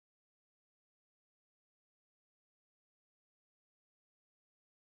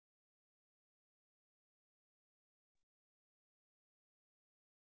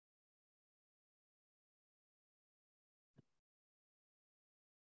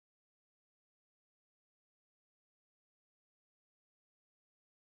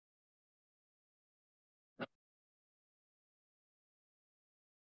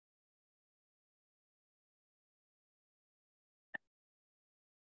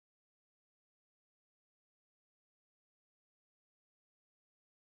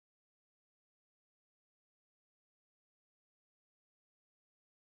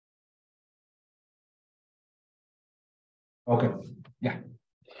Okay. Yeah.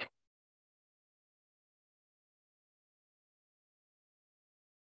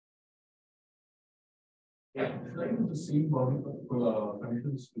 Yeah, the same body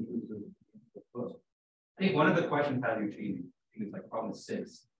conditions. I think one of the questions has you changing. I think it's like problem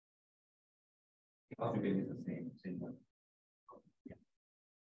 6. I'll be the same one. Yeah.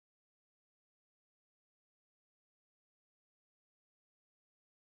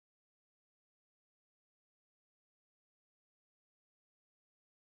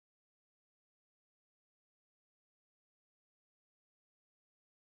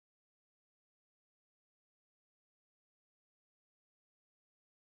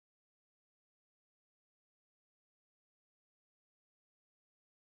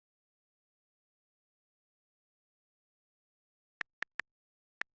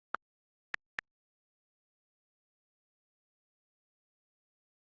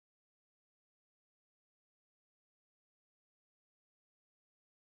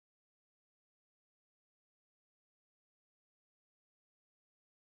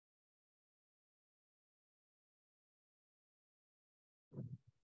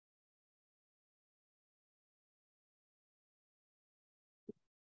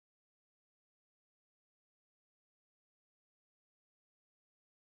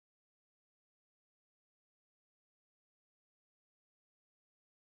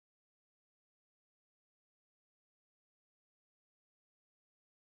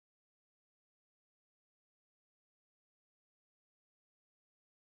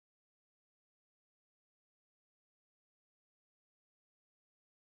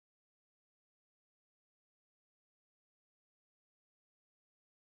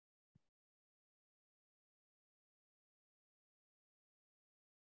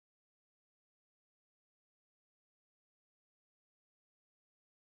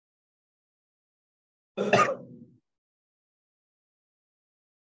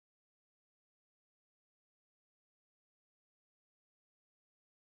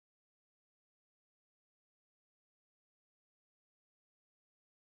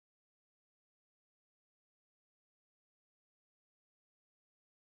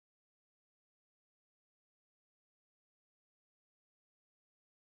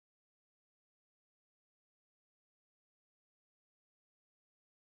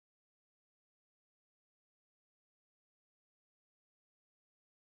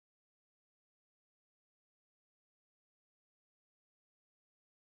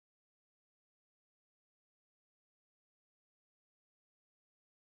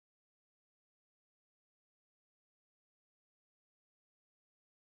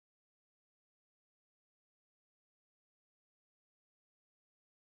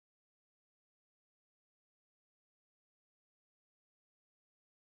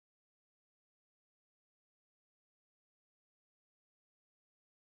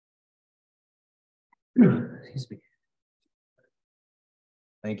 Excuse me.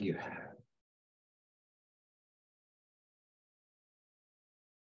 Thank you.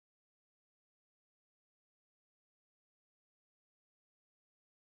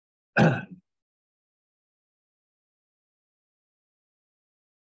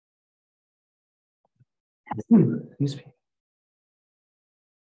 Excuse me.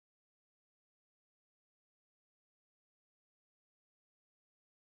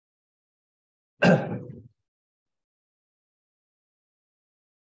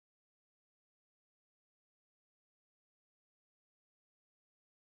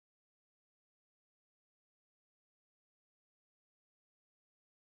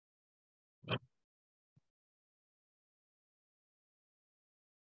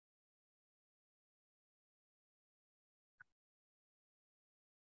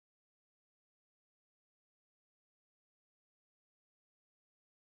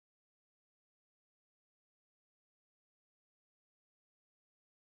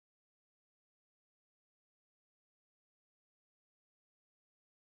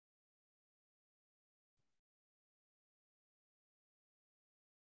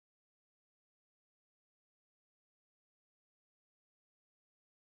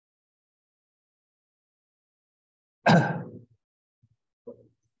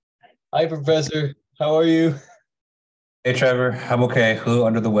 Hi, Professor. How are you? Hey, Trevor. I'm okay. A little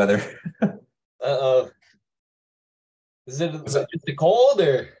under the weather. Uh-oh. Is it just the cold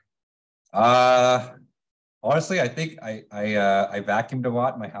or? Uh, Honestly, I think I vacuumed a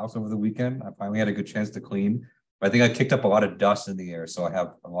lot in my house over the weekend. I finally had a good chance to clean. But I think I kicked up a lot of dust in the air, so I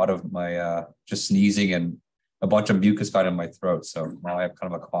have a lot of my just sneezing and a bunch of mucus got in my throat. So now I have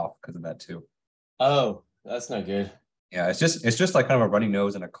kind of a cough because of that too. Oh, that's not good. Yeah, it's just like kind of a runny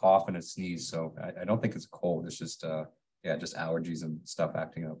nose and a cough and a sneeze. So I don't think it's a cold. It's just yeah, just allergies and stuff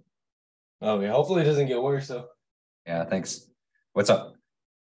acting up. Okay, hopefully it doesn't get worse though. Yeah, thanks. What's up?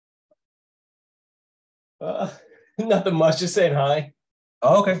 Nothing much, just saying hi.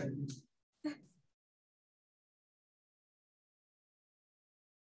 Oh, okay.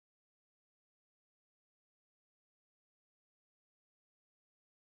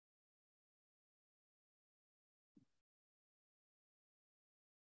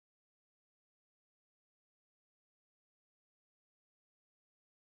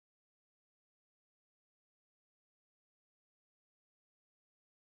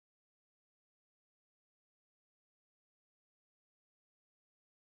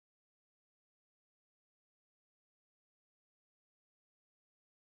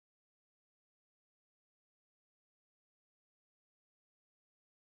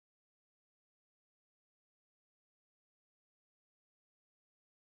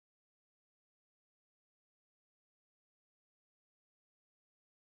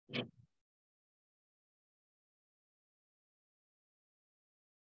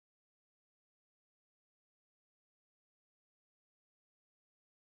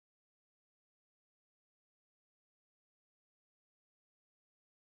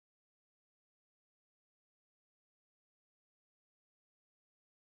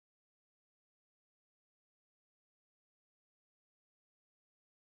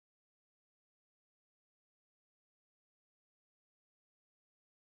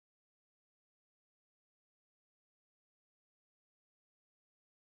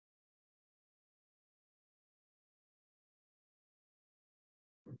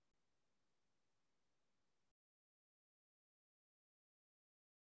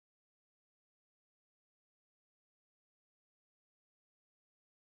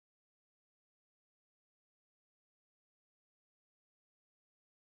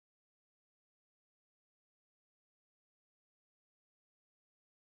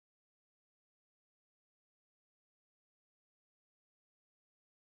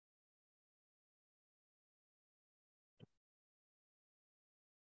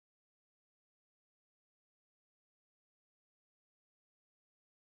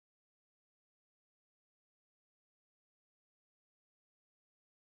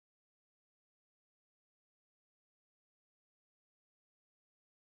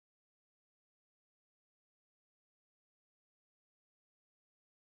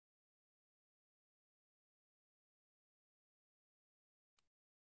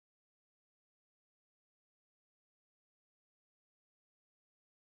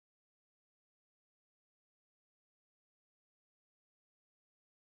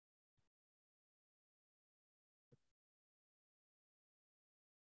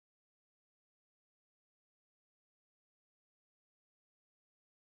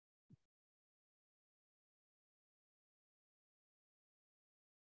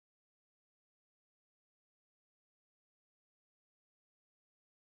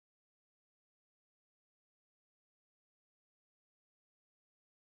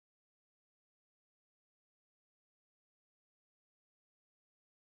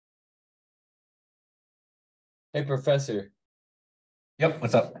 Hey, Professor. Yep,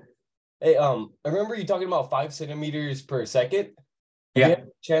 what's up? Hey, I remember you talking about 5 centimeters per second. Have you Yeah, had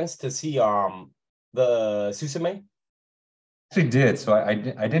a chance to see the Susume? actually did. So I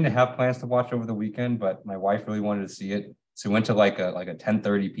didn't have plans to watch over the weekend, but my wife really wanted to see it. So we went to like a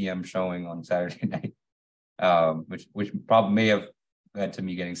 10:30 p.m. showing on Saturday night. Which probably may have led to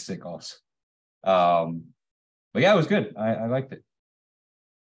me getting sick also. Um, but yeah, it was good. I liked it.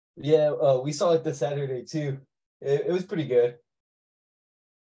 Yeah, we saw it this Saturday too. It was pretty good.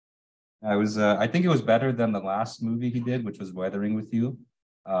 I think it was better than the last movie he did, which was Weathering with You.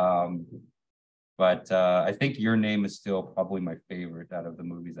 Um, but I think Your Name is still probably my favorite out of the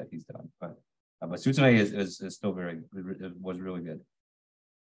movies that he's done. But Suzume is still it was really good.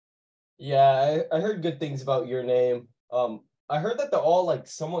 Yeah, I heard good things about Your Name. I heard that they're all like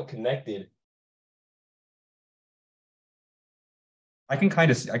somewhat connected. I can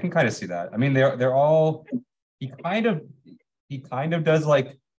kind of see that. I mean, they're all he kind of he kind of does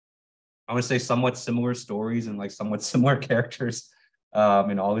like I would say somewhat similar stories and like somewhat similar characters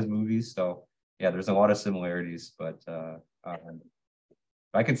in all his movies. So yeah, there's a lot of similarities, but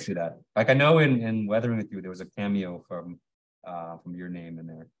I can see that. Like I know in Weathering with You, there was a cameo from Your Name in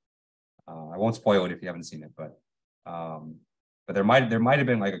there. I won't spoil it if you haven't seen it, but there might have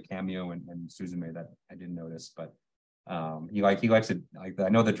been like a cameo in Suzume that I didn't notice, but he likes to like I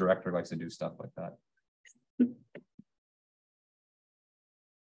know the director likes to do stuff like that.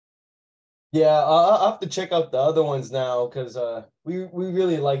 Yeah, I'll have to check out the other ones now because we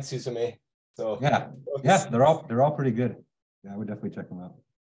really like Susume. So Yeah, they're all pretty good. Yeah, I would definitely check them out.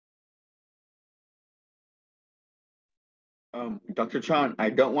 Dr. Chan,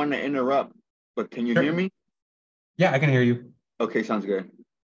 I don't want to interrupt, but can you Sure. hear me? Yeah, I can hear you. Okay, sounds good.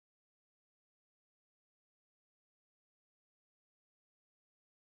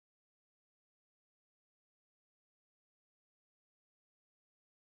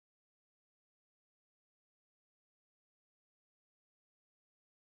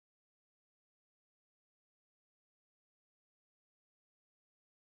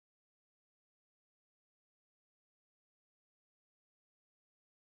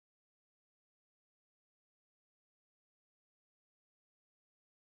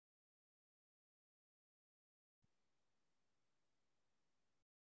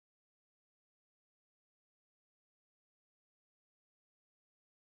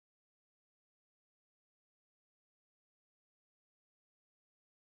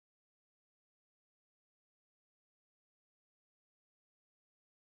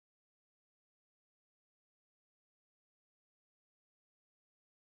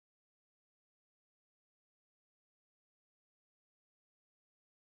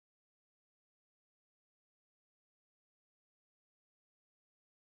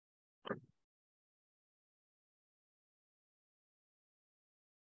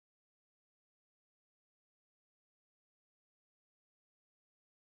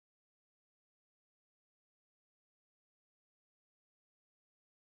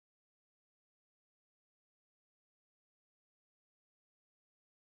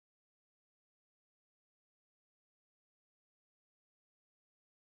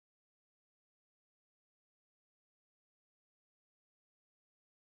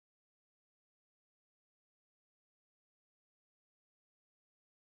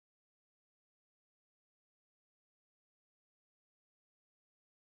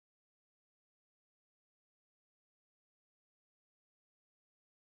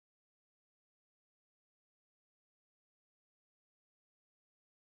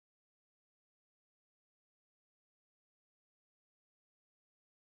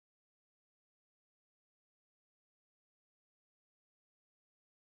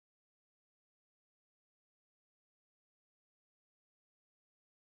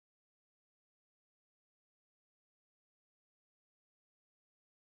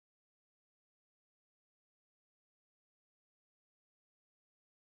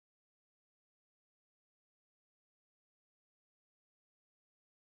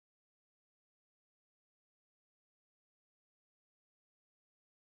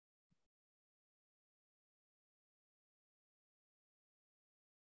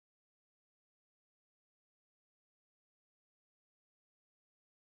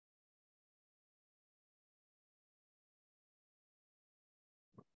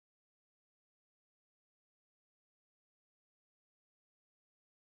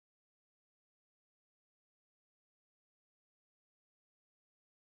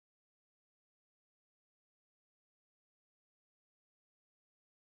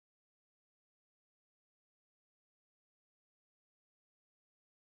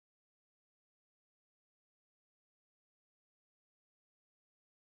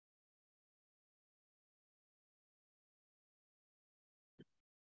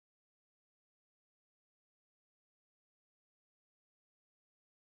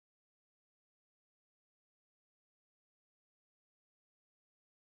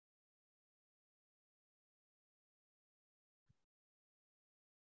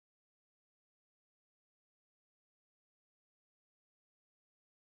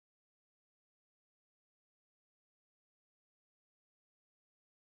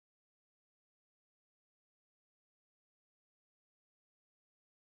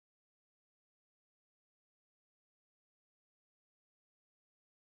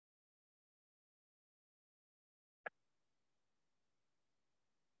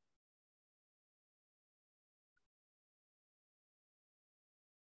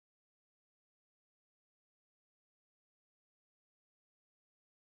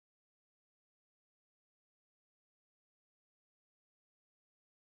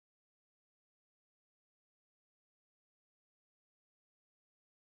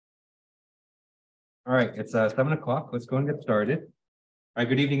 All right, it's 7 o'clock. Let's go and get started. All right,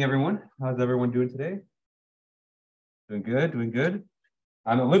 good evening, everyone. How's everyone doing today? Doing good, doing good.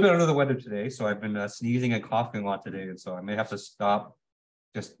 I'm a little bit under the weather today, so I've been sneezing and coughing a lot today, and so I may have to stop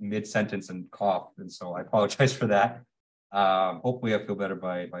just mid-sentence and cough, and so I apologize for that. Hopefully I feel better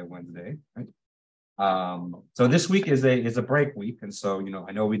by Wednesday, right? So this week is a break week, and so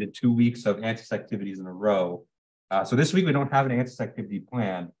I know we did 2 weeks of ANSYS activities in a row. So this week we don't have an ANSYS activity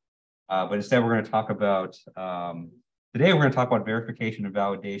plan. But instead, we're going to talk about, today we're going to talk about verification and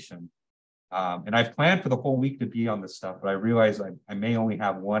validation. And I've planned for the whole week to be on this stuff, but I realize I may only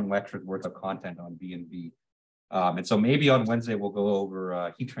have one lecture's worth of content on V&V. And so maybe on Wednesday, we'll go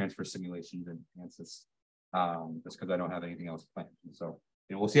over heat transfer simulations and ANSYS, just because I don't have anything else planned. So,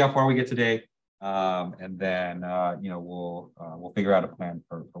 we'll see how far we get today. And then, we'll figure out a plan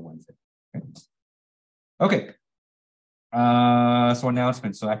for Wednesday. Okay. So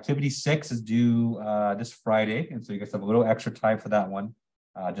announcements. So activity 6 is due this Friday. And so you guys have a little extra time for that one.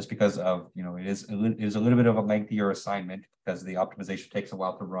 Just because of, it is a little bit of a lengthier assignment because the optimization takes a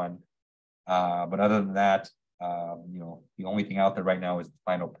while to run. But other than that, the only thing out there right now is the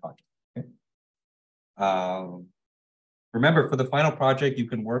final project. Okay? Remember, for the final project, you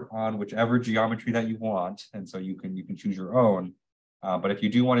can work on whichever geometry that you want, and so you can choose your own. But if you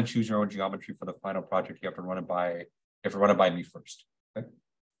do want to choose your own geometry for the final project, you have to run it by me first, okay?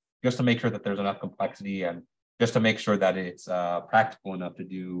 Just to make sure that there's enough complexity and just to make sure that it's practical enough to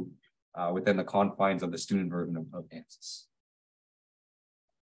do within the confines of the student version of ANSYS.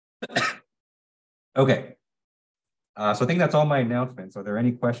 Okay. So I think that's all my announcements. Are there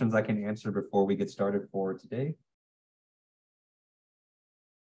any questions I can answer before we get started for today?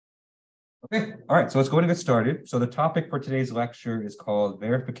 Okay, all right, so let's go ahead and get started. So the topic for today's lecture is called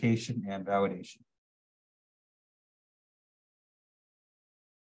verification and validation.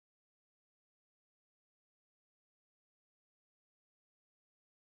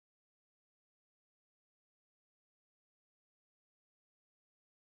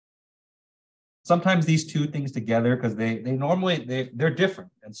 Sometimes these two things together, because they're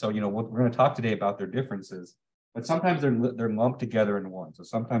different. And so, what we're going to talk today about their differences, but sometimes they're lumped together in one. So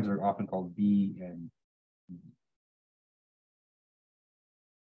sometimes they're often called V and E.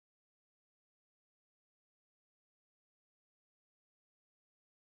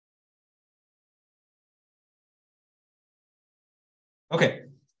 Okay.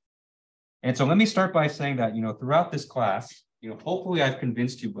 And so let me start by saying that, throughout this class, hopefully I've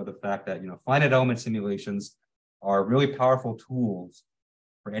convinced you by the fact that, finite element simulations are really powerful tools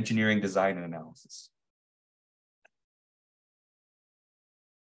for engineering design and analysis.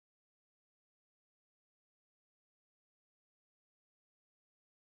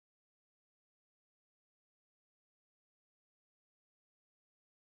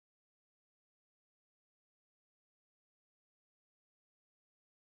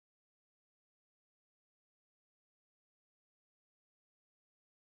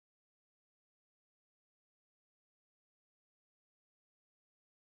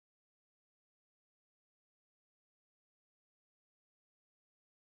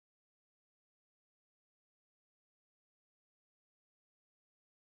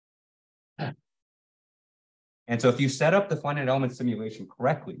 And so if you set up the finite element simulation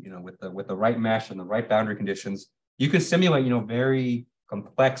correctly, with the right mesh and the right boundary conditions, you can simulate, very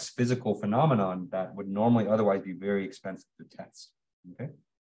complex physical phenomenon that would normally otherwise be very expensive to test. Okay.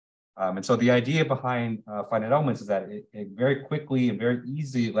 And so the idea behind finite elements is that it very quickly and very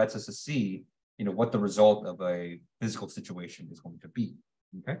easily lets us to see, what the result of a physical situation is going to be.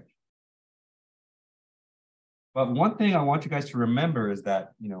 Okay. But one thing I want you guys to remember is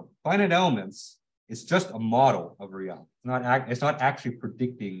that, finite elements, it's just a model of reality. It's not actually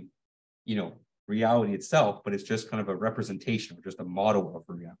predicting, reality itself, but it's just kind of a representation or just a model of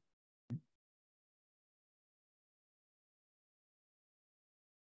reality.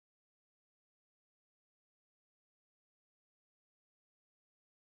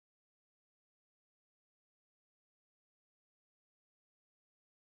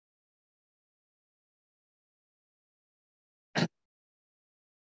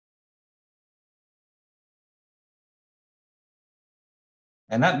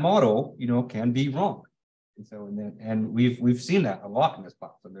 And that model, can be wrong. And so, we've seen that a lot in this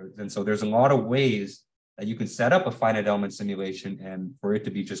class. So there's a lot of ways that you can set up a finite element simulation and for it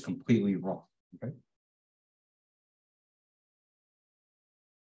to be just completely wrong. Okay.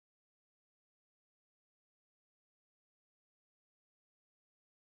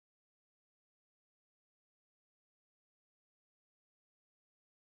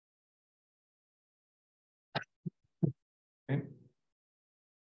 Okay.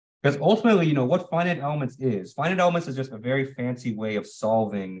 Because ultimately, what finite elements is just a very fancy way of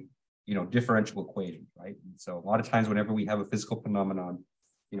solving, differential equations, right? And so a lot of times whenever we have a physical phenomenon,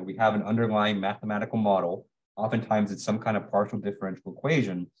 we have an underlying mathematical model. Oftentimes it's some kind of partial differential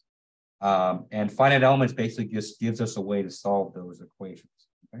equation. And finite elements basically just gives us a way to solve those equations,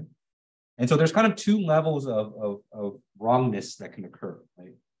 okay? And so there's kind of two levels of wrongness that can occur,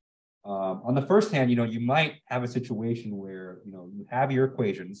 right? On the first hand, you might have a situation where, you have your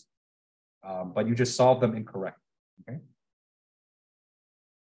equations but you just solve them incorrectly. Okay.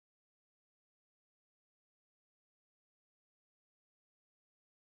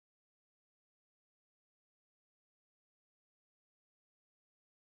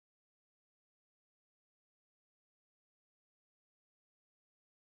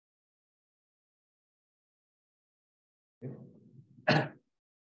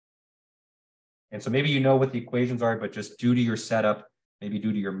 And so maybe you know what the equations are, but just due to your setup, maybe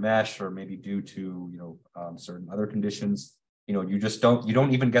due to your mesh, or maybe due to certain other conditions, you just you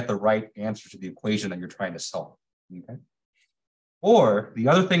don't even get the right answer to the equation that you're trying to solve. Okay. Or the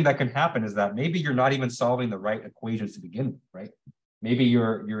other thing that can happen is that maybe you're not even solving the right equations to begin with, right? Maybe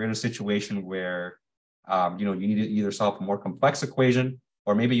you're in a situation where you need to either solve a more complex equation,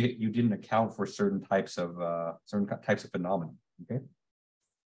 or maybe you didn't account for certain types of phenomena. Okay.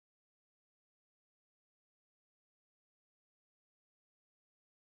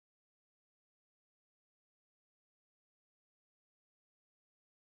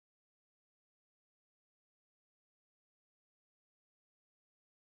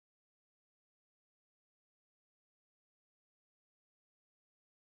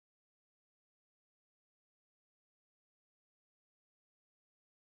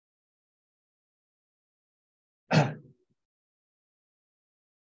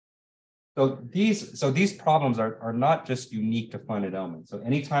 So these problems are not just unique to finite elements. So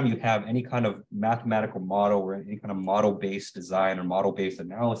anytime you have any kind of mathematical model or any kind of model-based design or model-based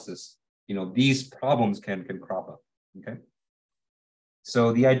analysis, these problems can crop up. Okay.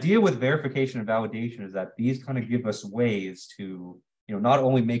 So the idea with verification and validation is that these kind of give us ways to not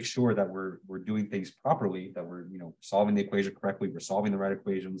only make sure that we're doing things properly, that we're solving the equation correctly, we're solving the right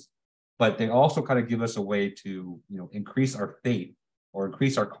equations, but they also kind of give us a way to increase our faith or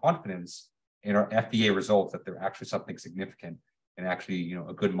increase our confidence in our FDA results, that they're actually something significant and actually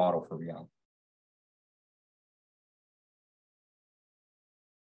a good model for reality.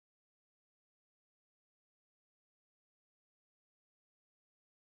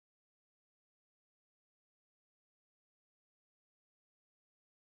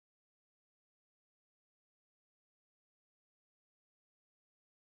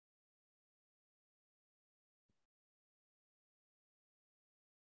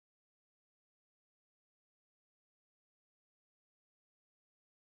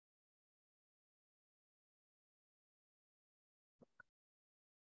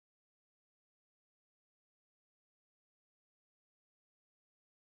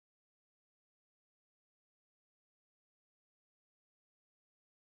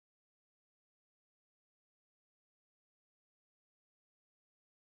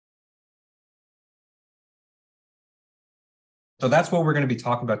 So that's what we're going to be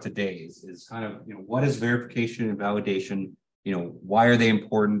talking about today is kind of, what is verification and validation? Why are they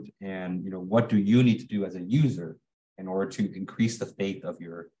important? And, what do you need to do as a user in order to increase the faith of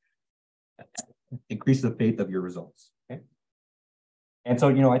your results? Okay. And so,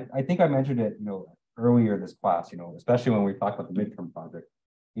 I think I mentioned it, earlier in this class, especially when we talked about the midterm project,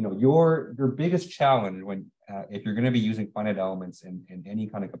 your biggest challenge when, if you're going to be using finite elements in any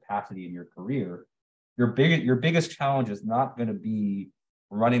kind of capacity in your career, your biggest challenge is not going to be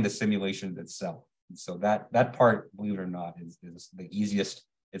running the simulation itself. And so that part, believe it or not, is the easiest.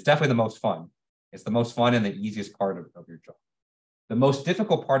 It's definitely the most fun. It's the most fun and the easiest part of your job. The most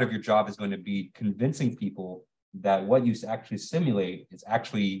difficult part of your job is going to be convincing people that what you actually simulate is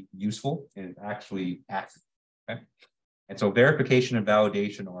actually useful and is actually accurate. Okay? And so verification and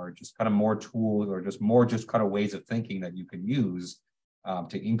validation are just kind of more tools, or just kind of ways of thinking that you can use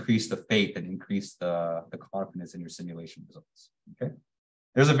to increase the faith and increase the confidence in your simulation results. Okay.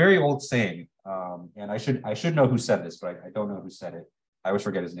 There's a very old saying, and I should know who said this, but I don't know who said it. I always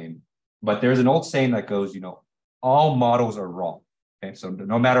forget his name. But there's an old saying that goes, all models are wrong. Okay. So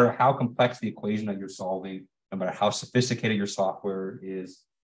no matter how complex the equation that you're solving, no matter how sophisticated your software is,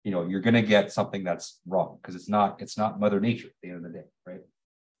 you're going to get something that's wrong, because it's not Mother Nature at the end of the day, right?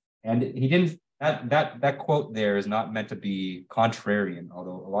 And he didn't. That quote there is not meant to be contrarian,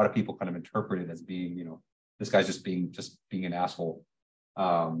 although a lot of people kind of interpret it as being, this guy's just being an asshole.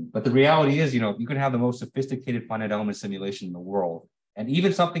 But the reality is, you can have the most sophisticated finite element simulation in the world, and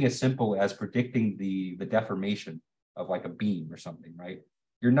even something as simple as predicting the deformation of like a beam or something, right?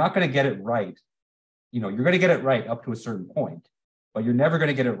 You're not going to get it right. You're going to get it right up to a certain point, but you're never going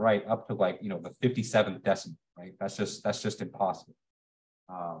to get it right up to like, the 57th decimal, right? That's just impossible.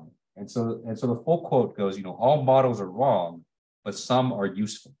 And so the full quote goes, all models are wrong, but some are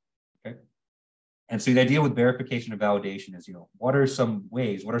useful. Okay. And so the idea with verification and validation is, what are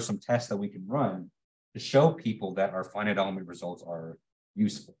some tests that we can run to show people that our finite element results are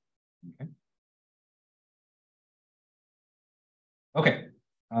useful? Okay.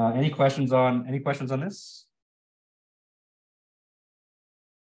 Any questions on this?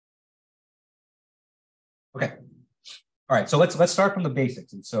 Okay. All right. So let's start from the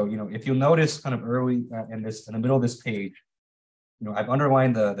basics. And so, if you'll notice kind of early in the middle of this page, I've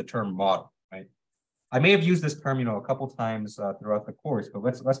underlined the term model, right? I may have used this term, a couple times throughout the course, but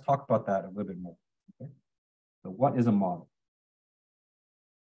let's talk about that a little bit more. Okay. So what is a model?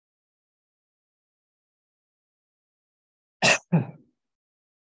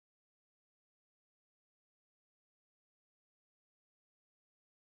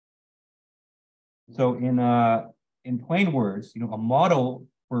 So in plain words, a model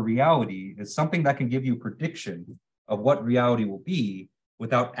for reality is something that can give you a prediction of what reality will be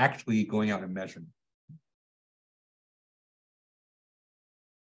without actually going out and measuring.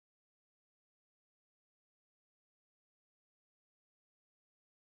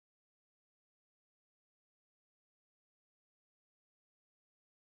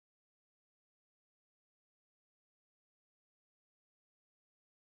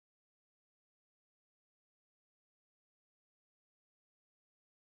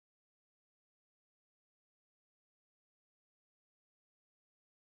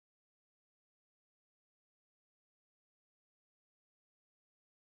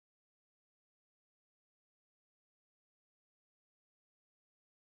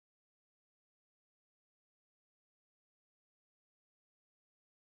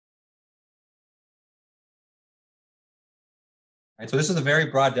 Right, so this is a very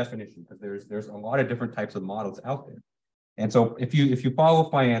broad definition because there's a lot of different types of models out there. And so if you follow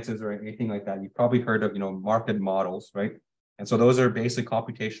finances or anything like that, you've probably heard of market models, right? And so those are basic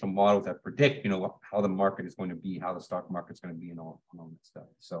computational models that predict how the market is going to be, how the stock market is going to be, and all that stuff.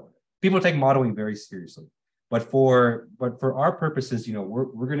 So people take modeling very seriously. But for our purposes,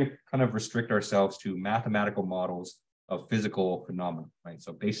 we're going to kind of restrict ourselves to mathematical models of physical phenomena, right?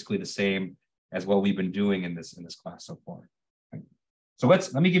 So basically the same as what we've been doing in this class so far. Right? So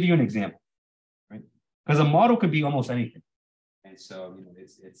let me give you an example, right? Because a model could be almost anything. And so,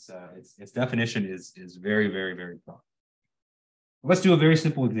 its definition is very, very, very broad. Let's do a very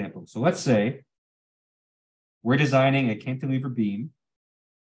simple example. So let's say we're designing a cantilever beam.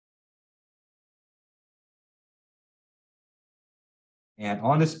 And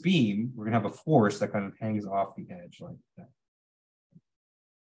on this beam, we're going to have a force that kind of hangs off the edge like that.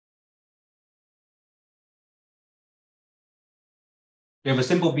 We have a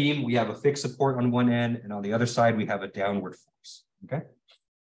simple beam, we have a fixed support on one end, and on the other side, we have a downward force, okay?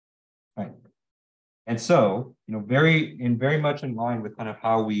 All right. And so, very much in line with kind of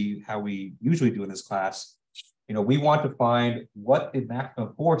how we usually do in this class, we want to find what the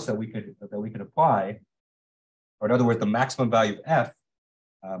maximum force that we could apply, or in other words, the maximum value of F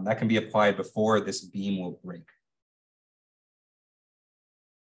that can be applied before this beam will break.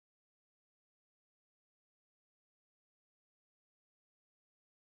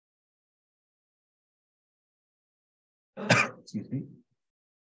 Excuse me.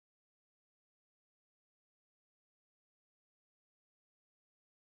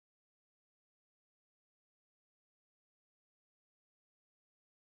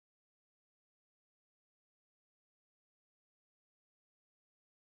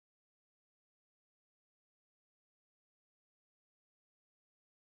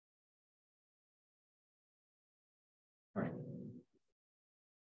 All right.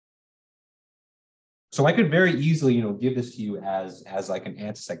 So I could very easily, give this to you as like an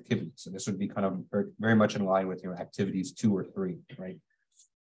ANSYS activity. So this would be kind of very much in line with activities 2 or 3, right?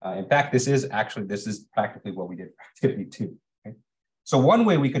 In fact, this is practically what we did for activity 2. Okay? So one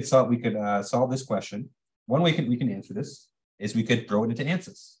way we could solve this question. One way we can answer this is we could throw it into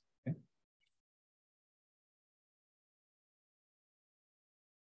ANSYS. Okay?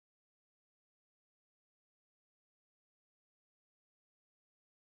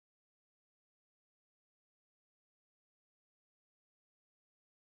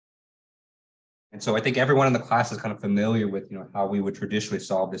 And so I think everyone in the class is kind of familiar with how we would traditionally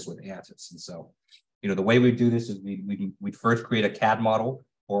solve this with ANSYS. And so, the way we do this is we'd first create a CAD model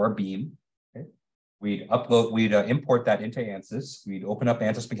for our beam. Okay? We'd import that into ANSYS. We'd open up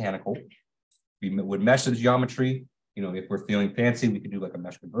ANSYS Mechanical. We would mesh the geometry. If we're feeling fancy, we could do like a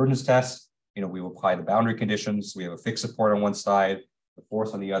mesh convergence test. We will apply the boundary conditions. We have a fixed support on one side, the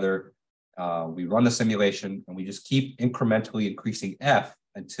force on the other. We run the simulation, and we just keep incrementally increasing F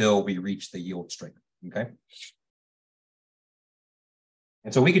until we reach the yield strength, okay?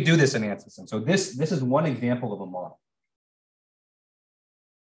 And so we could do this in ANSYS. And so this is one example of a model.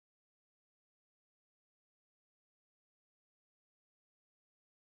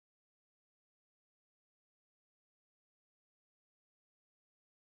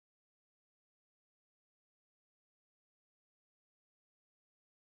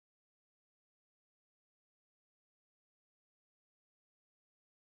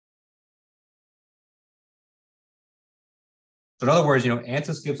 So in other words,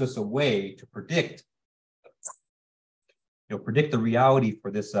 ANSYS gives us a way to predict, predict the reality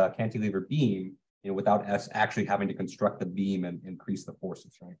for this cantilever beam, without us actually having to construct the beam and increase the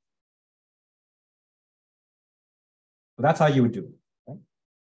forces, right? So that's how you would do it. Right?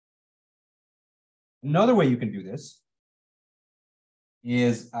 Another way you can do this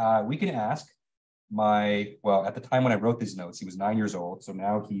is we can ask at the time when I wrote these notes, he was 9 years old. So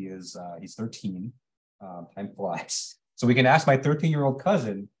now he's 13. Time flies. So we can ask my 13-year-old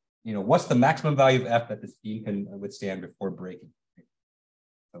cousin, what's the maximum value of F that this beam can withstand before breaking?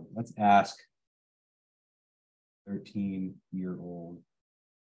 So let's ask 13-year-old.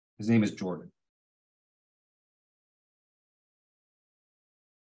 His name is Jordan.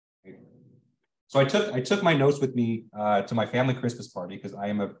 So I took my notes with me to my family Christmas party because I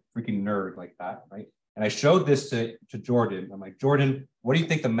am a freaking nerd like that, right? And I showed this to Jordan. I'm like, Jordan, what do you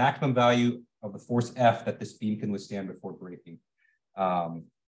think the maximum value of the force F that this beam can withstand before breaking? And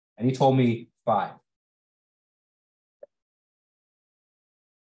he told me 5.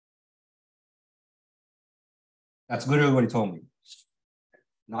 That's literally what he told me.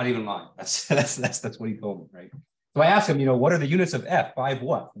 Not even lying. That's what he told me, right? So I asked him, what are the units of F? 5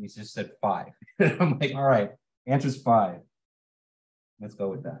 what? And he just said 5. I'm like, all right, answer's 5. Let's go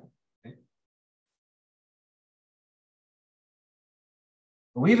with that. Okay.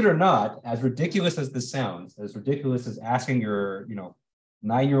 Believe it or not, as ridiculous as this sounds, as ridiculous as asking your,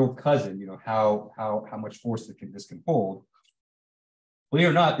 9-year-old cousin, how much force this can hold, believe it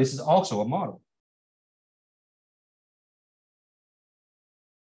or not, this is also a model.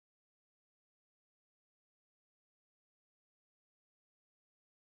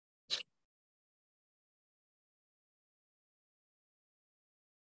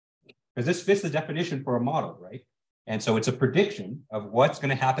 Because this fits the definition for a model, right? And so it's a prediction of what's going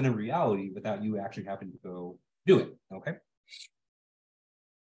to happen in reality without you actually having to go do it, okay?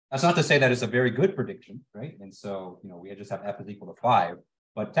 That's not to say that it's a very good prediction, right? And so, we just have F is equal to 5,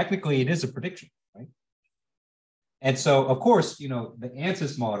 but technically it is a prediction, right? And so, of course, the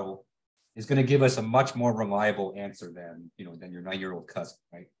ANSYS model is going to give us a much more reliable answer than your 9-year-old cousin,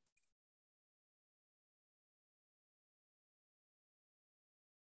 right?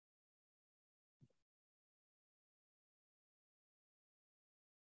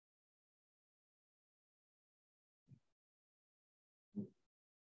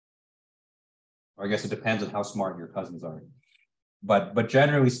 Or I guess it depends on how smart your cousins are. But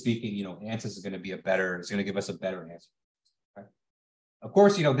generally speaking, ANSYS is going to be it's going to give us a better answer. Okay? Of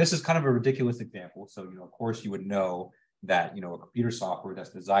course, this is kind of a ridiculous example. So, of course, you would know that, a computer software that's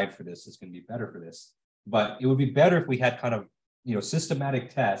designed for this is going to be better for this. But it would be better if we had kind of,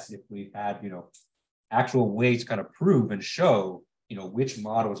 systematic tests, if we had, actual ways to kind of prove and show, which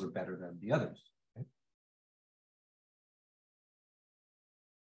models are better than the others. Okay?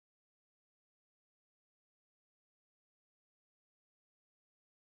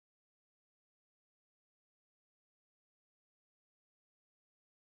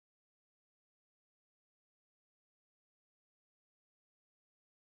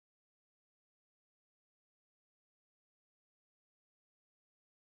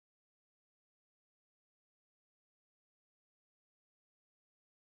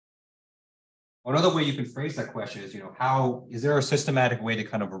 Another way you can phrase that question is, how is there a systematic way to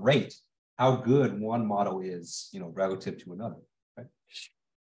kind of rate how good one model is, relative to another? Right?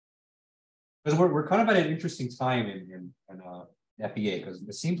 Because we're kind of at an interesting time in FEA, because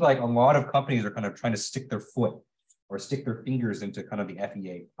it seems like a lot of companies are kind of trying to stick their foot or stick their fingers into kind of the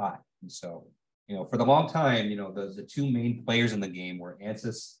FEA pie. And so, for the long time, the two main players in the game were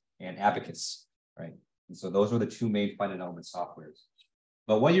ANSYS and Abacus, right? And so those were the two main finite element softwares.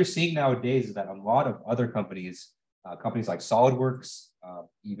 But what you're seeing nowadays is that a lot of other companies, companies like SolidWorks,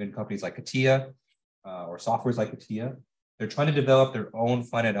 even companies like CATIA, or softwares like CATIA, they're trying to develop their own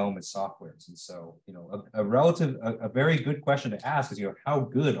finite element softwares. And so, a very good question to ask is, how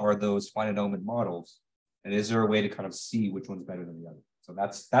good are those finite element models? And is there a way to kind of see which one's better than the other? So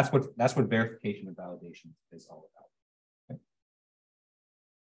that's what verification and validation is all about.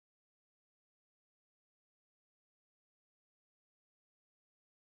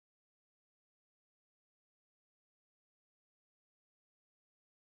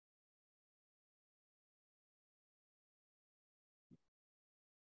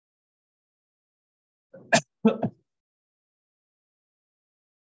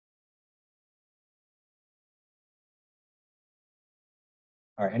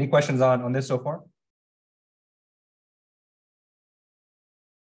 All right, any questions on this so far?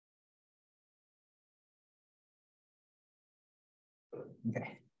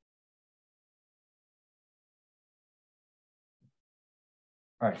 Okay.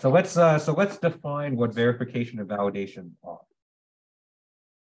 All right, so let's define what verification and validation are.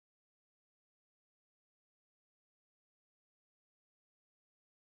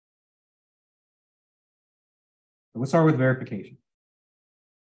 So let's start with verification.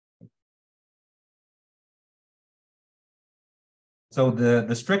 So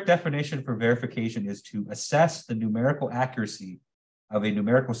the strict definition for verification is to assess the numerical accuracy of a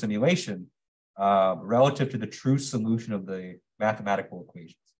numerical simulation relative to the true solution of the mathematical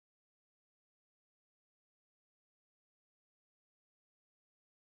equations.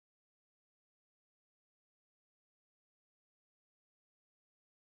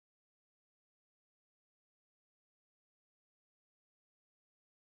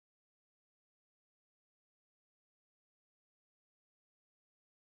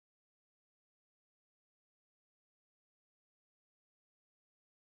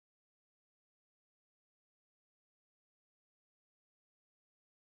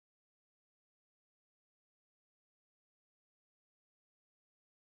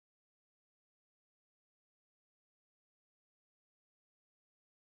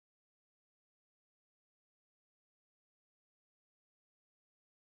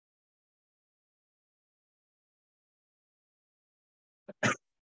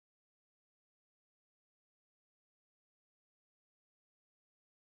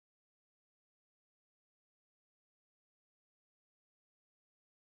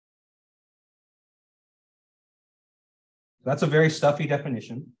 That's a very stuffy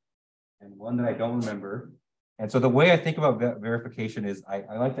definition and one that I don't remember. And so the way I think about verification is I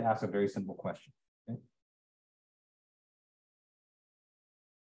like to ask a very simple question. Okay?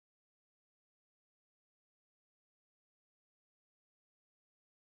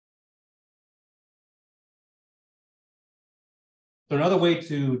 So another way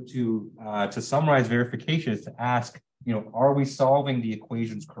to summarize verification is to ask, are we solving the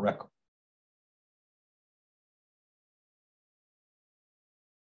equations correctly?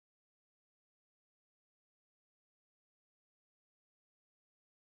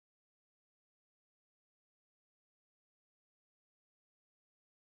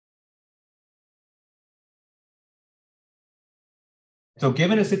 So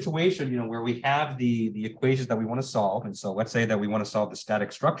given a situation, where we have the equations that we want to solve, and so let's say that we want to solve the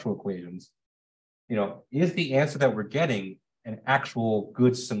static structural equations, is the answer that we're getting an actual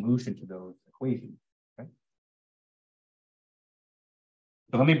good solution to those equations? Okay?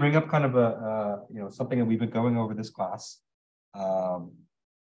 So let me bring up kind of something that we've been going over this class.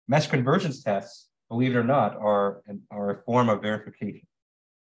 Mesh convergence tests, believe it or not, are a form of verification.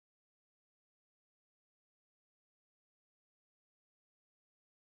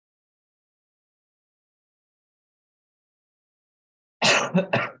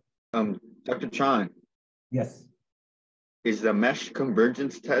 Dr. Chan, Yes. is the mesh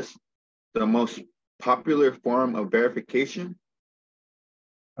convergence test the most popular form of verification?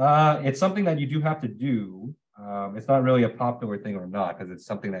 It's something that you do have to do. It's not really a popular thing or not, because it's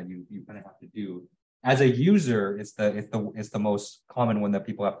something that you kind of have to do. As a user, it's the most common one that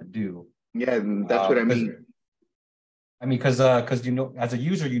people have to do. Yeah, that's what I mean. Because as a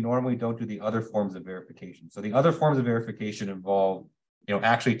user, you normally don't do the other forms of verification. So the other forms of verification involve,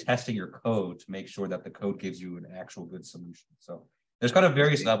 actually testing your code to make sure that the code gives you an actual good solution. So there's kind of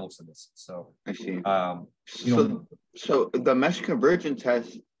various levels to this. So I see. You So the mesh convergence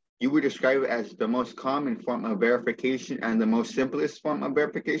test, you would describe it as the most common form of verification and the most simplest form of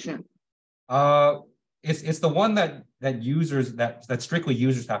verification? It's the one that strictly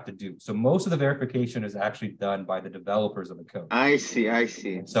users have to do. So most of the verification is actually done by the developers of the code. I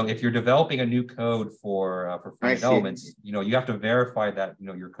see. So if you're developing a new code for finite elements, you have to verify that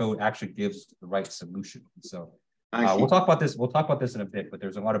your code actually gives the right solution. So we'll talk about this. We'll talk about this in a bit. But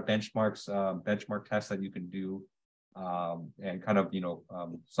there's a lot of benchmark tests that you can do, and kind of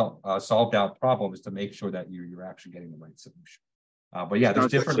solved out problems to make sure that you're actually getting the right solution. But yeah,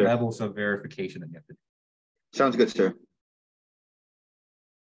 there's different levels of verification that you have to do. Sounds good, sir.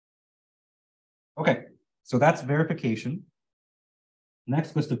 Okay, so that's verification.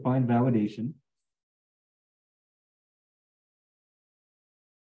 Next, let's define validation.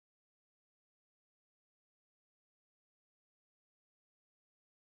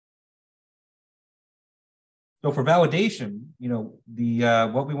 So for validation,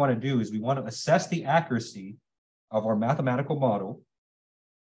 what we want to do is we want to assess the accuracy of our mathematical model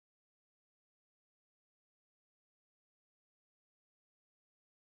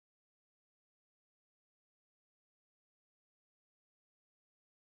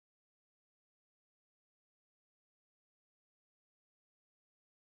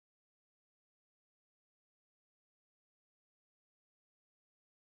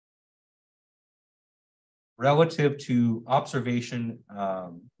relative to observations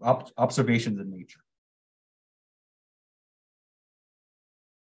in nature.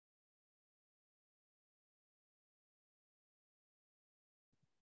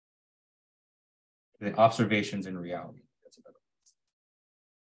 The observations in reality. That's another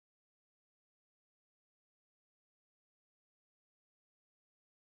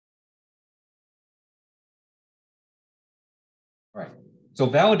one. Right. So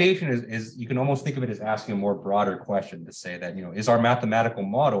validation is you can almost think of it as asking a more broader question to say that, is our mathematical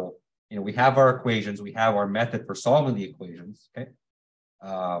model, we have our equations, we have our method for solving the equations, okay?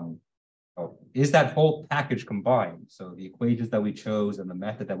 Is that whole package combined? So the equations that we chose and the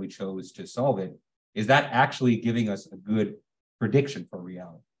method that we chose to solve it, is that actually giving us a good prediction for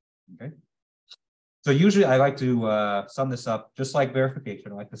reality, okay? So usually I like to sum this up, just like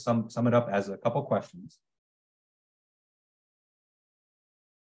verification, I like to sum it up as a couple questions.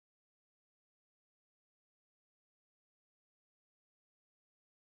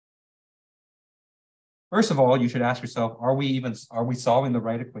 First of all, you should ask yourself, are we solving the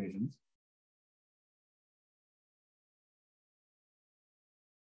right equations?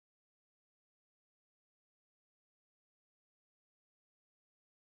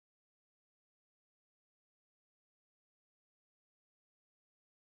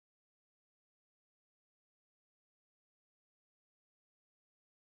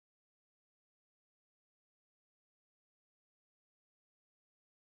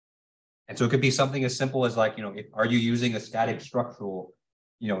 And so it could be something as simple as like, are you using a static structural,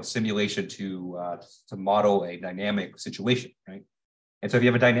 simulation to model a dynamic situation, right? And so if you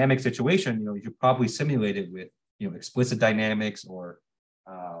have a dynamic situation, you should probably simulate it with, explicit dynamics or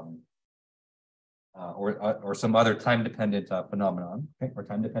some other time-dependent phenomenon, okay, or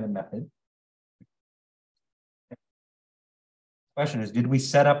time-dependent method. Question is, did we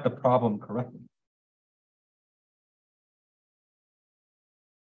set up the problem correctly?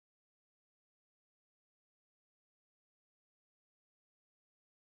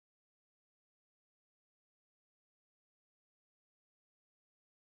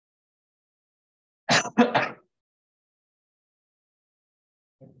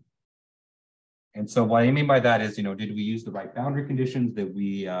 And so what I mean by that is, did we use the right boundary conditions? Did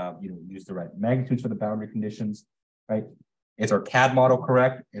we, use the right magnitudes for the boundary conditions, right? Is our CAD model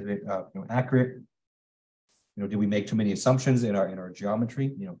correct? Is it, accurate? Did we make too many assumptions in our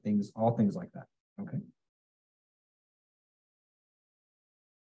geometry? All things like that. Okay.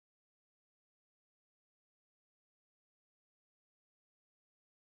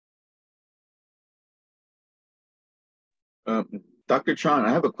 Dr. Chan,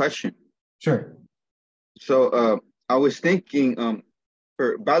 I have a question. Sure. So I was thinking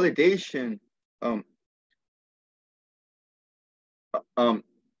for validation,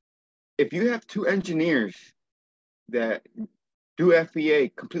 if you have two engineers that do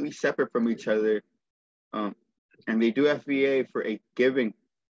FEA completely separate from each other, and they do FEA for a given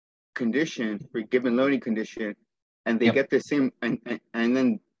condition, for a given loading condition, and they get the same, and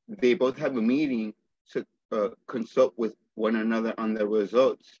then they both have a meeting to consult with one another on the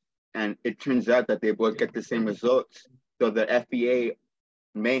results, and it turns out that they both get the same results. So the FEA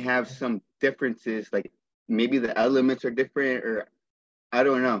may have some differences, like maybe the elements are different, or I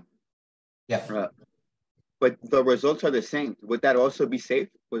don't know. Yeah. But the results are the same. Would that also be safe?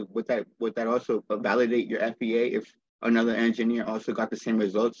 Would that also validate your FEA if another engineer also got the same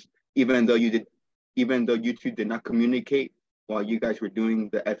results, even though you two did not communicate while you guys were doing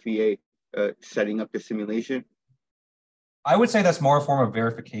the FEA, setting up the simulation? I would say that's more a form of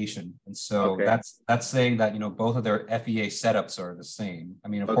verification, and so that's saying that both of their FEA setups are the same. I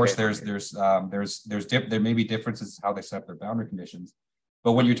mean, of course, there may be differences in how they set up their boundary conditions,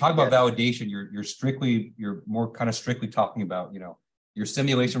 but when you're talking about validation, you're more kind of strictly talking about your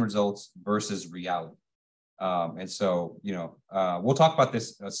simulation results versus reality, and so we'll talk about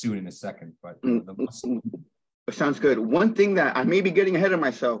this soon in a second. But sounds good. One thing that I may be getting ahead of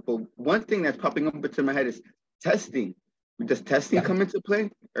myself, but one thing that's popping up into my head is testing. Does testing come into play?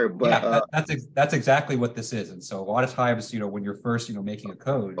 That's exactly what this is. And so a lot of times, when you're first, making a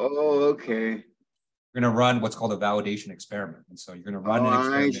code, you're going to run what's called a validation experiment. And so you're going to run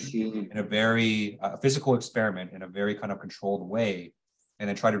an experiment in a very physical experiment in a very kind of controlled way, and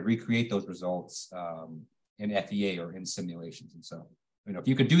then try to recreate those results in FEA or in simulations. And so, if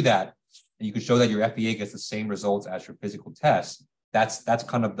you could do that, and you could show that your FEA gets the same results as your physical test, that's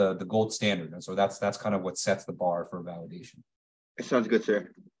kind of the gold standard. And so that's kind of what sets the bar for validation. It sounds good,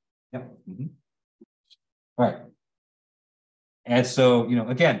 sir. Yep. Mm-hmm. All right. And so,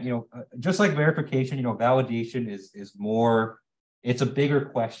 again, just like verification, validation is more it's a bigger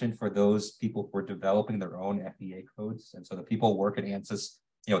question for those people who are developing their own FEA codes. And so the people who work at ANSYS,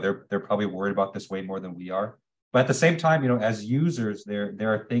 they're probably worried about this way more than we are. But at the same time, as users,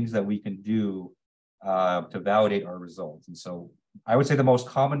 there are things that we can do to validate our results. And so I would say the most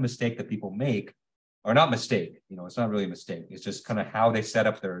common mistake that people make, or not mistake, it's not really a mistake. It's just kind of how they set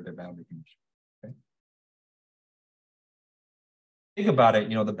up their boundary condition. Okay. Think about it,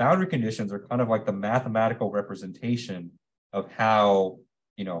 the boundary conditions are kind of like the mathematical representation of how,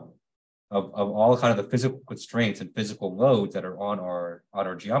 of all kind of the physical constraints and physical loads that are on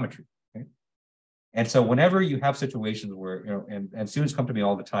our geometry. Okay? And so whenever you have situations where, and students come to me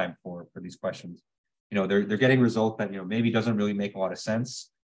all the time for these questions, they're getting results that, maybe doesn't really make a lot of sense.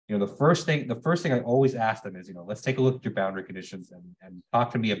 The first thing I always ask them is, let's take a look at your boundary conditions and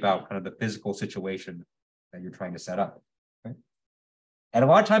talk to me about kind of the physical situation that you're trying to set up. Okay? And a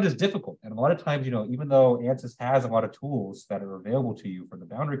lot of times it's difficult. And a lot of times, even though ANSYS has a lot of tools that are available to you for the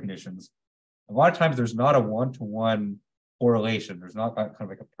boundary conditions, a lot of times there's not a one-to-one correlation. There's not kind of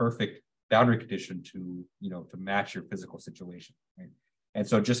like a perfect boundary condition to match your physical situation. Right? And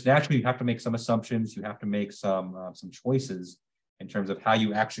so just naturally, you have to make some assumptions. You have to make some choices in terms of how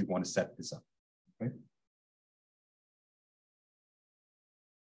you actually want to set this up. Okay?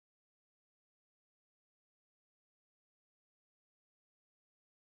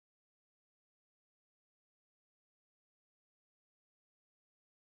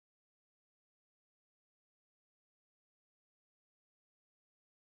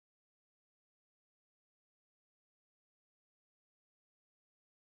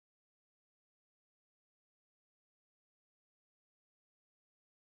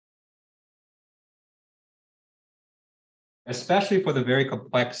 Especially for the very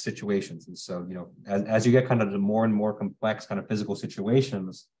complex situations. And so, as you get kind of the more and more complex kind of physical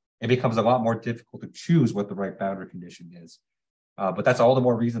situations, it becomes a lot more difficult to choose what the right boundary condition is. But that's all the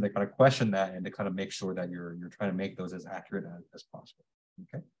more reason to kind of question that and to kind of make sure that you're trying to make those as accurate as possible.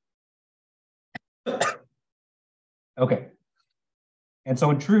 Okay. Okay. And so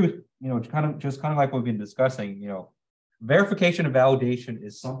in truth, just kind of like what we've been discussing, verification and validation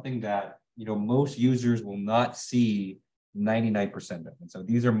is something that, most users will not see 99% of. And so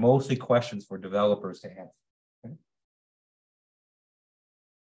these are mostly questions for developers to answer. Okay?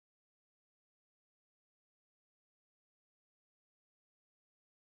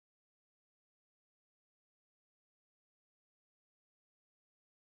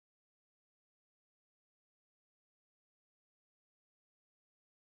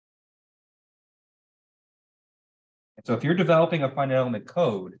 And so if you're developing a finite element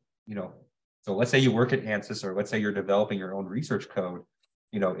code, so let's say you work at ANSYS, or let's say you're developing your own research code,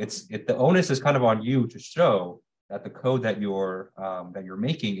 the onus is kind of on you to show that the code that you're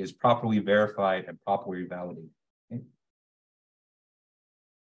making is properly verified and properly validated. Okay?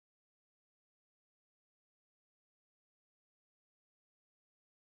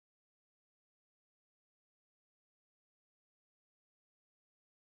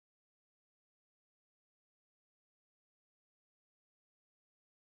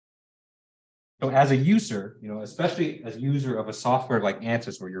 So as a user, especially as a user of a software like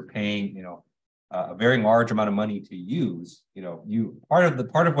ANSYS, where you're paying, a very large amount of money to use, part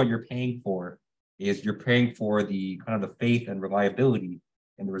of what you're paying for is you're paying for the kind of the faith and reliability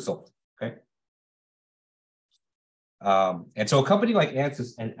in the result. Okay. And so a company like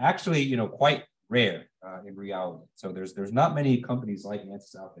ANSYS, and actually, quite rare in reality. So there's not many companies like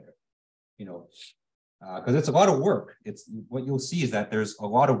ANSYS out there, because it's a lot of work. It's what you'll see is that there's a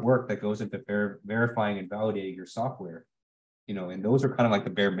lot of work that goes into verifying and validating your software, and those are kind of like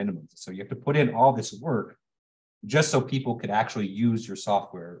the bare minimums. So you have to put in all this work just so people could actually use your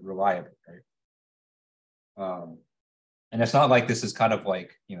software reliably, right? And it's not like this is kind of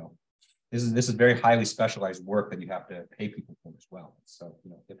like, this is very highly specialized work that you have to pay people for as well. So,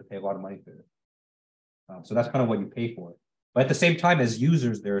 you have to pay a lot of money for it. So that's kind of what you pay for. But at the same time, as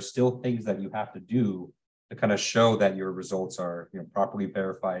users, there are still things that you have to do to kind of show that your results are, properly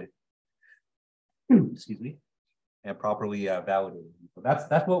verified, excuse me, and properly validated. So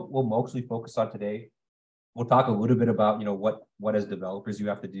that's what we'll mostly focus on today. We'll talk a little bit about, what as developers you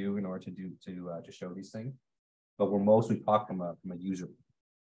have to do in order to show these things. But we'll mostly talk from a user.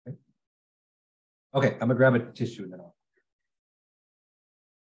 Okay, I'm gonna grab a tissue and then I'll.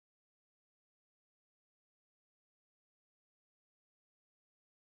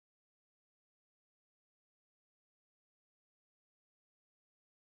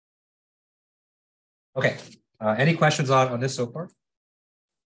 Okay, any questions on this so far?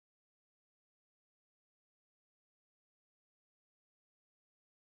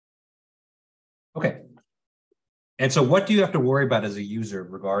 Okay, And so what do you have to worry about as a user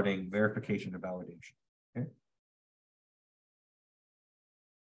regarding verification and validation? Okay.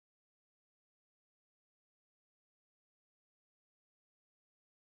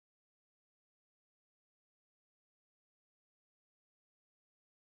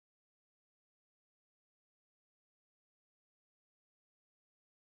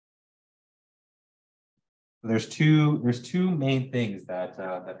 There's two main things that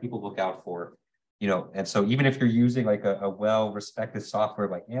that people look out for, and so even if you're using like a well-respected software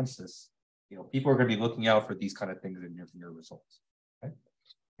like ANSYS, people are going to be looking out for these kind of things in your results. Okay.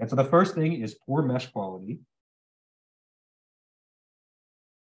 And so the first thing is poor mesh quality.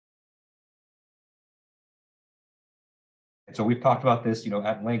 And so we've talked about this,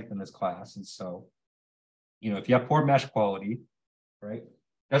 at length in this class. And so, if you have poor mesh quality, right?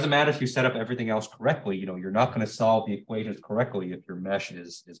 Doesn't matter if you set up everything else correctly, you're not going to solve the equations correctly if your mesh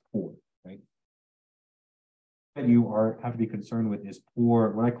is poor, right? That you have to be concerned with is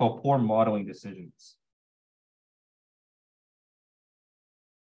what I call poor modeling decisions.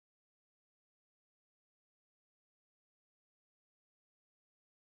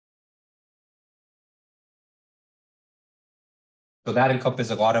 So that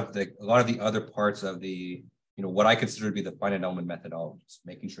encompasses a lot of the other parts of the, what I consider to be the finite element methodologies,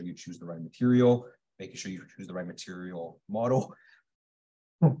 making sure you choose the right material, making sure you choose the right material model,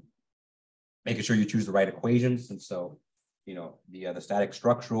 making sure you choose the right equations. And so, the static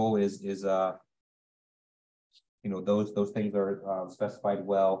structural is those things are specified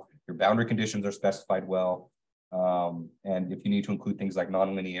well. Your boundary conditions are specified well. And if you need to include things like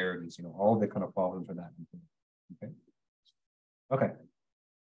nonlinearities, all of that kind of falls into that. Okay. Okay.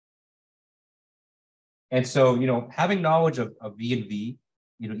 And so, having knowledge of V and V,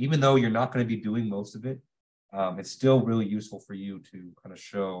 even though you're not going to be doing most of it, it's still really useful for you to kind of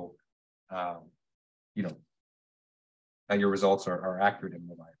show, that your results are accurate and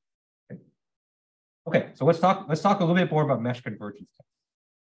reliable. Okay. Okay, so let's talk a little bit more about mesh convergence tests.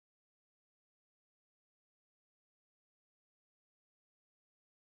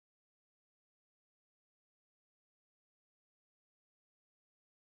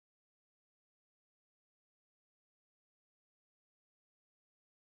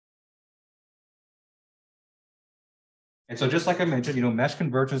 And so just like I mentioned, mesh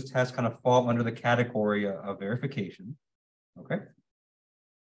convergence tests kind of fall under the category of verification. Okay.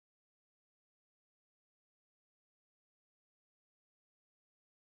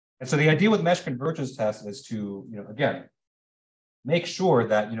 And so the idea with mesh convergence tests is to, again, make sure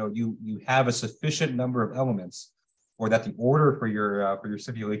that you have a sufficient number of elements, or that the order for your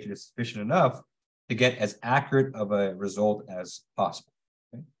simulation is sufficient enough to get as accurate of a result as possible.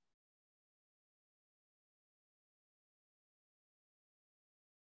 Okay?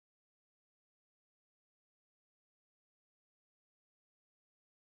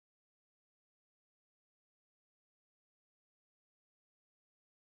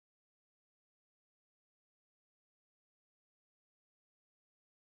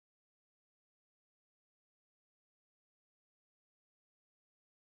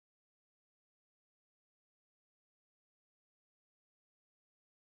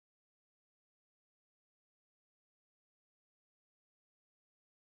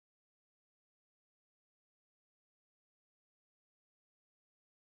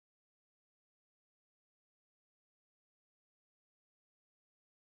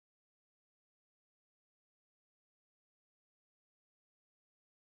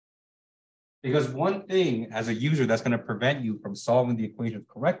 Because one thing as a user that's going to prevent you from solving the equations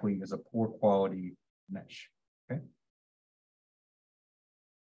correctly is a poor quality mesh. Okay.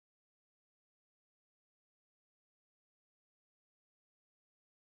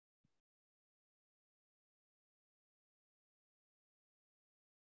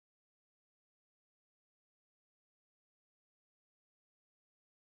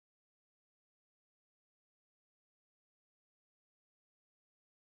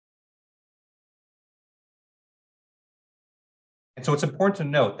 And so it's important to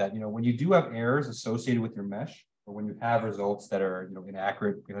note that, when you do have errors associated with your mesh, or when you have results that are,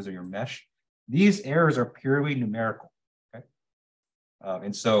 inaccurate because of your mesh, these errors are purely numerical. Okay.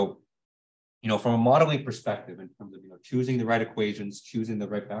 And so, from a modeling perspective, in terms of, choosing the right equations, choosing the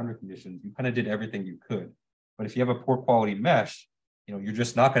right boundary conditions, you kind of did everything you could. But if you have a poor quality mesh, you're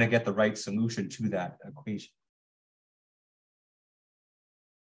just not going to get the right solution to that equation.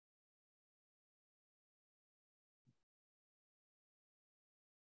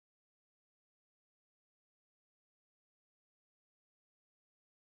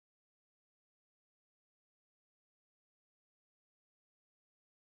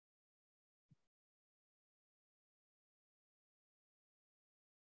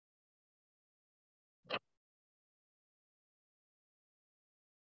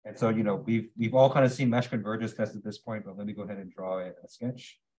 And so, we've all kind of seen mesh convergence tests at this point, but let me go ahead and draw a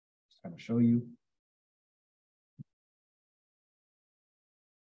sketch, just kind of show you.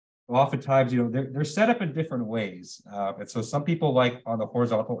 Oftentimes, they're set up in different ways. And so some people like on the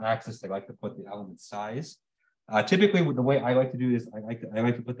horizontal axis, they like to put the element size. Typically, the way I like to do this, I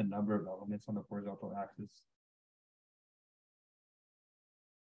like to put the number of elements on the horizontal axis.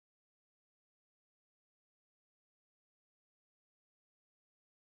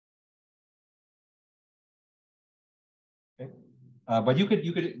 Okay. But you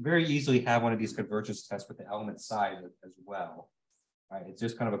could very easily have one of these convergence tests with the element size as well. Right, it's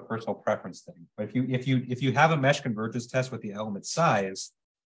just kind of a personal preference thing. But if you have a mesh convergence test with the element size,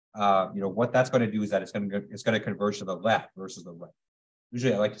 what that's going to do is that it's going to converge to the left versus the right.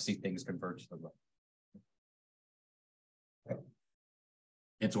 Usually, I like to see things converge to the right. Okay.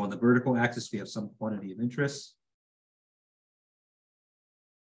 And so on the vertical axis, we have some quantity of interest.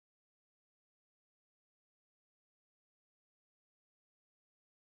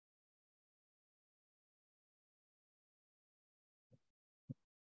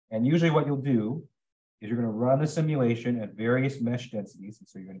 And usually what you'll do is you're going to run a simulation at various mesh densities. And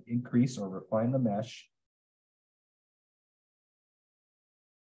so you're going to increase or refine the mesh.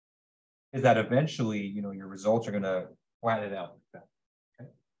 Is that eventually, your results are going to flatten it out like that. Okay.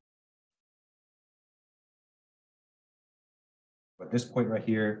 But at this point right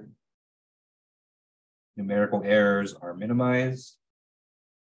here, numerical errors are minimized.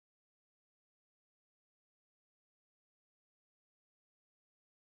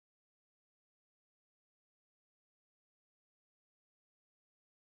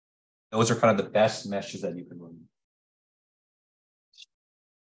 Those are kind of the best meshes that you can run.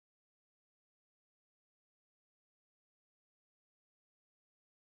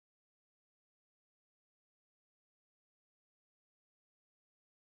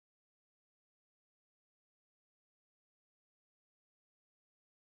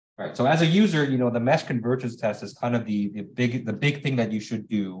 All right, so as a user, the mesh convergence test is kind of the big thing that you should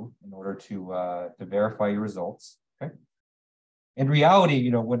do in order to verify your results. Okay. In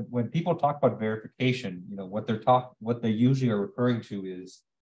reality, when people talk about verification, what they usually are referring to is,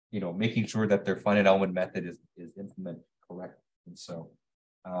 making sure that their finite element method is implemented correctly. And so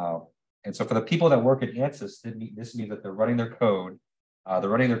for the people that work at ANSYS, this means that they're running their code. They're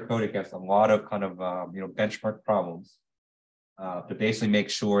running their code against a lot of kind of benchmark problems to basically make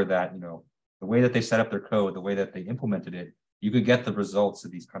sure that the way that they set up their code, the way that they implemented it, you could get the results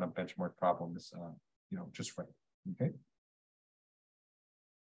of these kind of benchmark problems, just right. Okay.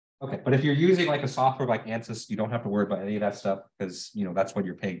 Okay, but if you're using like a software like ANSYS, you don't have to worry about any of that stuff because that's what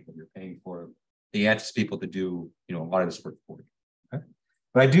you're paying for. You're paying for the ANSYS people to do a lot of this work for you. Okay,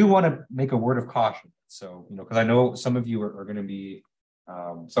 but I do want to make a word of caution. So because I know some of you are going to be,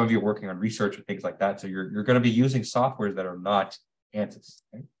 some of you are working on research and things like that. So you're going to be using softwares that are not ANSYS.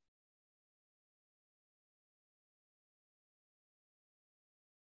 Okay?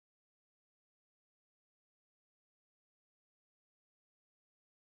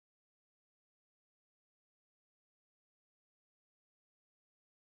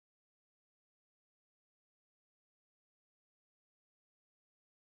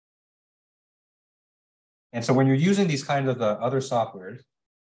 And so when you're using these kinds of other softwares,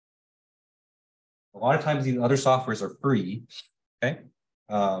 a lot of times these other softwares are free. Okay,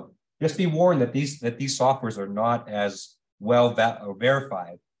 just be warned that these softwares are not as well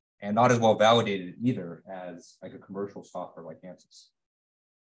verified and not as well validated either as like a commercial software like ANSYS.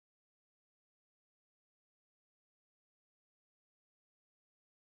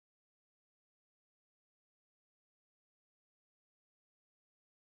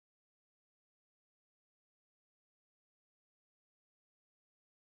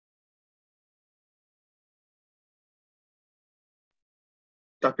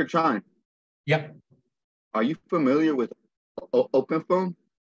 Dr. Chan. Yep. Are you familiar with OpenFOAM?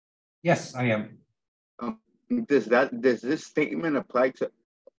 Yes, I am. Does this statement apply to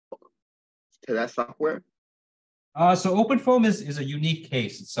that software? So OpenFOAM is a unique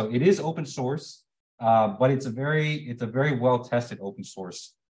case. So it is open source, but it's a very well tested open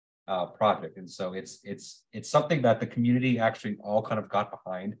source project, and so it's something that the community actually all kind of got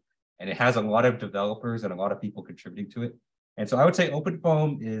behind, and it has a lot of developers and a lot of people contributing to it. And so I would say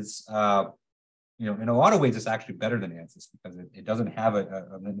OpenFOAM is, in a lot of ways, it's actually better than ANSYS because it doesn't have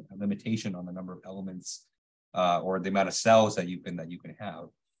a limitation on the number of elements or the amount of cells that you can have.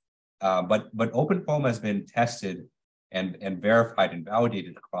 But OpenFOAM has been tested and verified and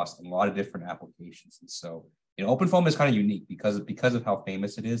validated across a lot of different applications. And so, OpenFOAM is kind of unique because of how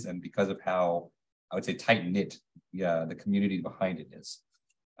famous it is and because of how, I would say, tight knit the community behind it is.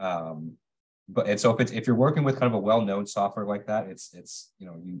 But and so if you're working with kind of a well-known software like that, it's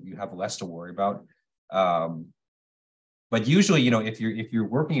you have less to worry about. But usually, if you're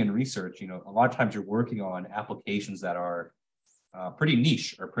working in research, a lot of times you're working on applications that are pretty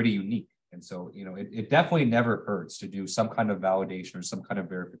niche or pretty unique. And so, it definitely never hurts to do some kind of validation or some kind of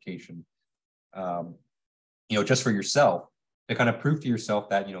verification, just for yourself to kind of prove to yourself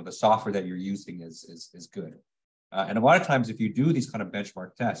that, the software that you're using is good. And a lot of times, if you do these kind of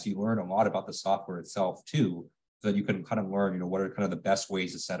benchmark tests, you learn a lot about the software itself too, so that you can kind of learn, what are kind of the best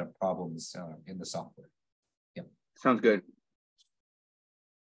ways to set up problems in the software. Yeah. Sounds good.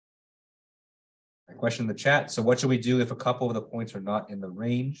 Question in the chat. So what should we do if a couple of the points are not in the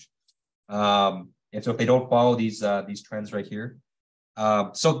range? And so if they don't follow these trends right here.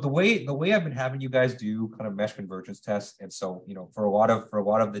 So the way I've been having you guys do kind of mesh convergence tests, and so for a lot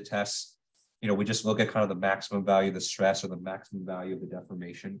of the tests, we just look at kind of the maximum value of the stress or the maximum value of the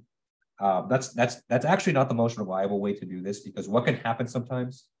deformation. That's actually not the most reliable way to do this, because what can happen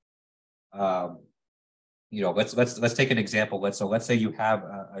sometimes, let's take an example. Let's say you have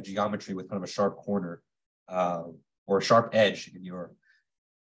a geometry with kind of a sharp corner or a sharp edge in your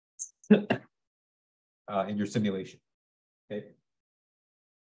simulation. Okay.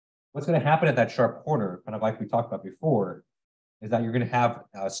 What's going to happen at that sharp corner, kind of like we talked about before, is that you're going to have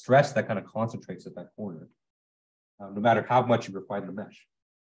stress that kind of concentrates at that corner, no matter how much you refine the mesh.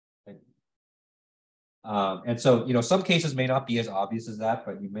 Okay. And so, some cases may not be as obvious as that,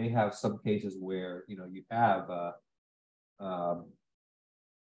 but you may have some cases where, you have kind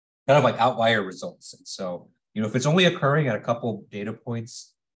of like outlier results. And so, if it's only occurring at a couple data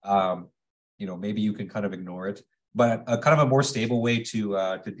points, maybe you can kind of ignore it. But a kind of a more stable way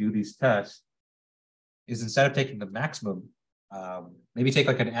to do these tests is, instead of taking the maximum, maybe take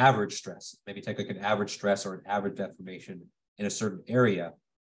like an average stress, or an average deformation in a certain area.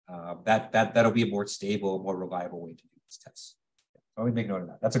 That'll be a more stable, more reliable way to do these tests. So we make note of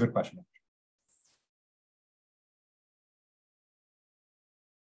that. That's a good question.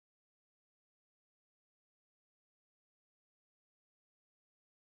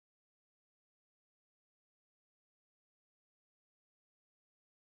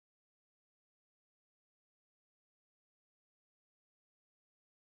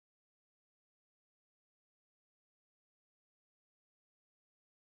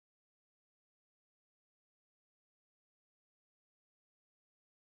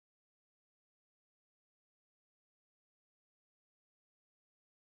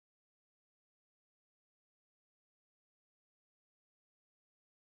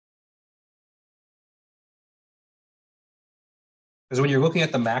 Because when you're looking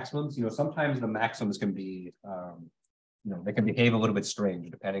at the maximums, sometimes the maximums can be, they can behave a little bit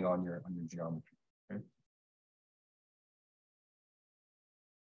strange depending on your geometry. Okay?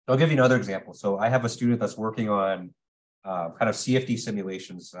 So I'll give you another example. So I have a student that's working on kind of CFD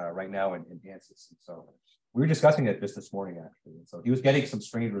simulations right now in ANSYS. And so we were discussing it just this morning, actually. And so he was getting some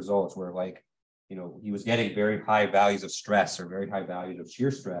strange results where, like, he was getting very high values of stress or very high values of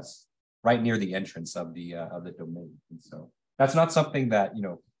shear stress right near the entrance of the domain. And so that's not something that,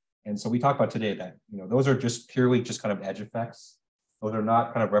 and so we talked about today that, those are just purely just kind of edge effects. Those are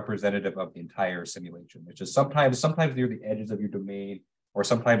not kind of representative of the entire simulation. It's just sometimes near the edges of your domain, or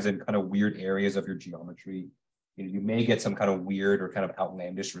sometimes in kind of weird areas of your geometry, you may get some kind of weird or kind of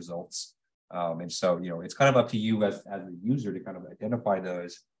outlandish results. And so, it's kind of up to you as a user to kind of identify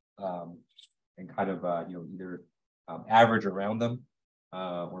those and kind of, either average around them,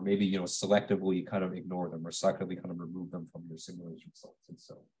 or maybe, selectively kind of ignore them, or selectively kind of remove them from your simulation results. And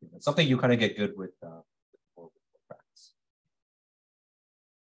so it's something you kind of get good with practice.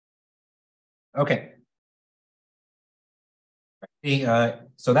 Okay.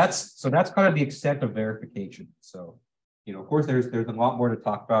 So that's kind of the extent of verification. So, of course, there's a lot more to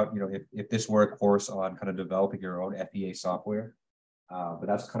talk about, if this were a course on kind of developing your own FEA software, but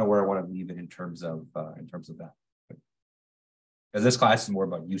that's kind of where I want to leave it in terms of that. Because this class is more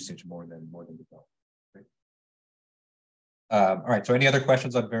about usage more than development. Right? All right. So any other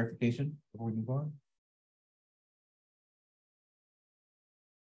questions on verification before we move on?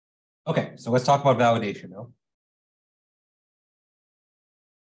 Okay. So let's talk about validation now.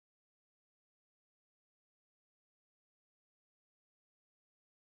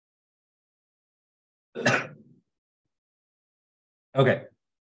 Okay.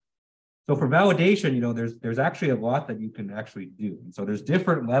 So for validation, there's actually a lot that you can actually do. And so there's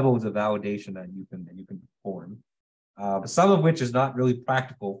different levels of validation that you can perform. Some of which is not really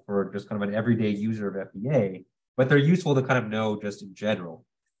practical for just kind of an everyday user of FEA, but they're useful to kind of know just in general,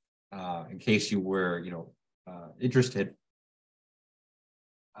 in case you were, interested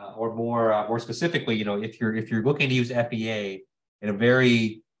or more specifically, if you're looking to use FEA in a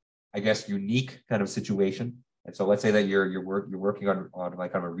very, I guess, unique kind of situation. And so let's say that you're working on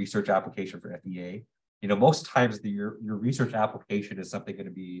like on a research application for FEA. Most times your research application is something going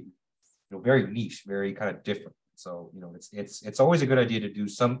to be, very niche, very kind of different. So, it's always a good idea to do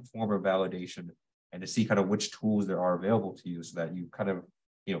some form of validation and to see kind of which tools there are available to you so that you kind of,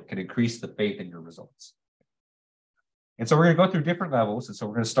 can increase the faith in your results. And so we're going to go through different levels. And so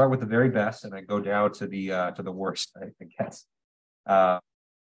we're going to start with the very best and then go down to the worst, I guess. And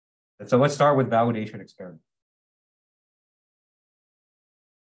so let's start with validation experiment.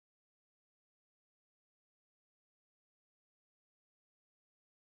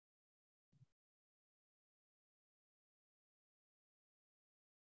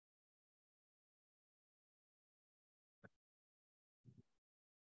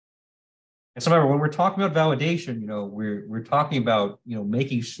 And so remember, when we're talking about validation, we're talking about,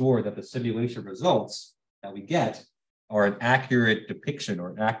 making sure that the simulation results that we get are an accurate depiction or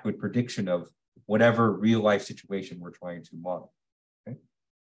an accurate prediction of whatever real life situation we're trying to model. Okay.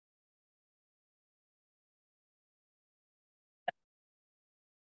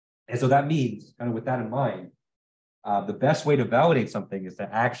 And so that means, kind of with that in mind, the best way to validate something is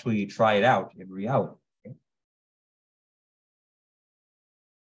to actually try it out in reality.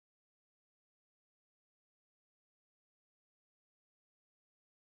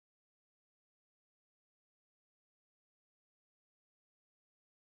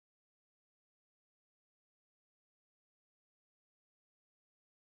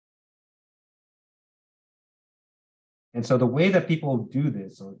 And so the way that people do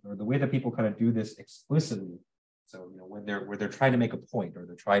this, or the way that people kind of do this explicitly, so when they're trying to make a point or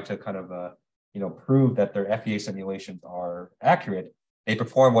they're trying to kind of prove that their FEA simulations are accurate, they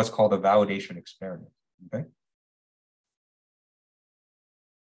perform what's called a validation experiment. Okay.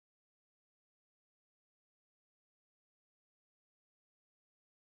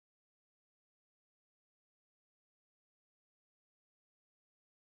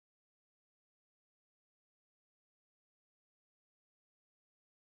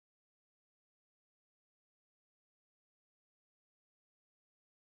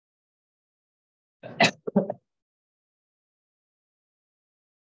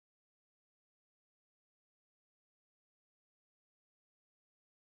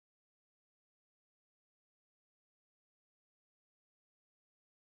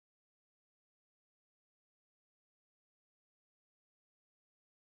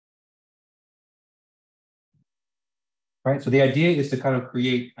 Right. So the idea is to kind of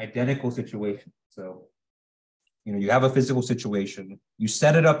create identical situations. So, you have a physical situation, you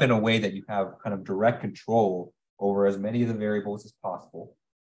set it up in a way that you have kind of direct control over as many of the variables as possible.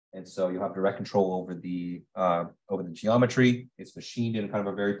 And so you have direct control over the geometry. It's machined in kind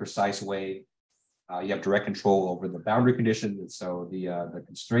of a very precise way. You have direct control over the boundary conditions, and so the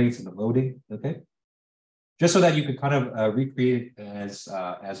constraints and the loading. Okay, just so that you can kind of recreate it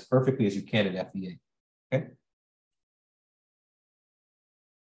as perfectly as you can in FEA. Okay.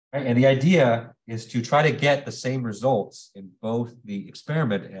 Right? And the idea is to try to get the same results in both the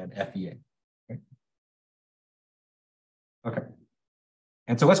experiment and FEA. Okay. Okay.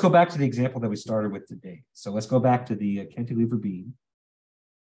 And so let's go back to the example that we started with today. So let's go back to the cantilever beam.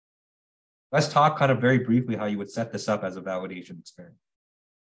 Let's talk kind of very briefly how you would set this up as a validation experiment.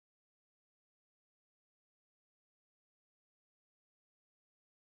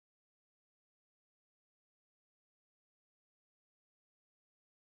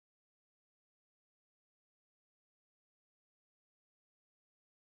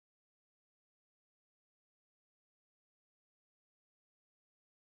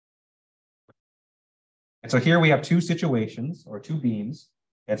 And so here we have two situations or two beams.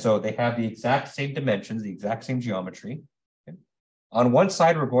 And so they have the exact same dimensions, the exact same geometry. Okay. On one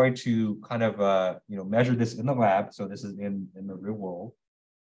side, we're going to kind of measure this in the lab. So this is in the real world.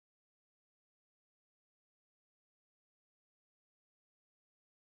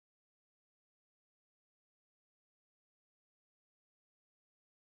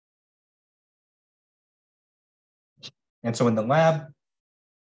 And so in the lab,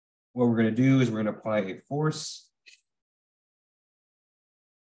 what we're going to do is we're going to apply a force.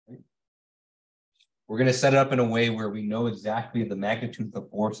 We're going to set it up in a way where we know exactly the magnitude of the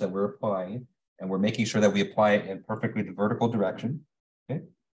force that we're applying, and we're making sure that we apply it in perfectly the vertical direction. Okay.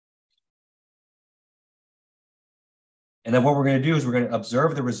 And then what we're going to do is we're going to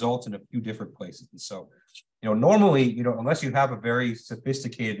observe the results in a few different places. And so, normally, unless you have a very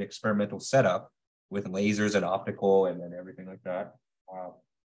sophisticated experimental setup with lasers and optical and everything like that,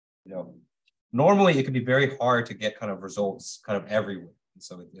 normally it can be very hard to get kind of results kind of everywhere. And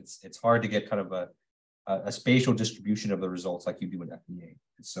so it's hard to get kind of a spatial distribution of the results like you do in FEA.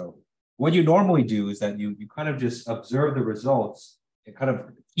 And so what you normally do is that you kind of just observe the results in kind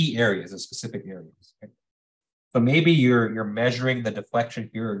of key areas, in specific areas. Okay? So maybe you're measuring the deflection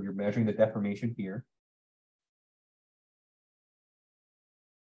here, or you're measuring the deformation here.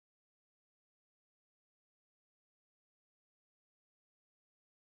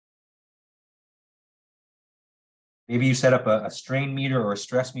 Maybe you set up a strain meter or a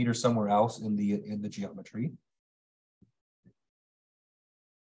stress meter somewhere else in the geometry.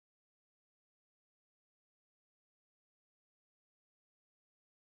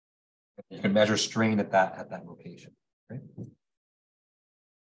 You can measure strain at that location. Right?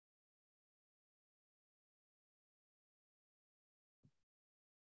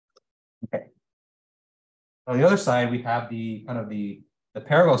 Okay. On the other side, we have the kind of the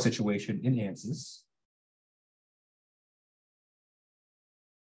parallel situation in ANSYS.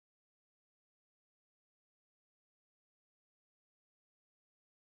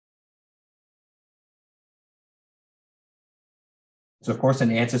 So of course, in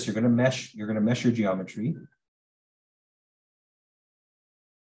ANSYS, you're going to mesh your geometry.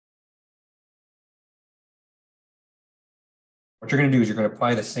 What you're going to do is you're going to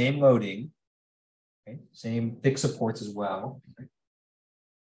apply the same loading, okay, same thick supports as well. Okay?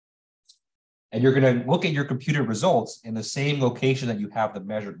 And you're going to look at your computed results in the same location that you have the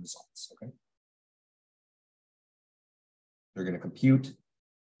measured results. Okay. You're going to compute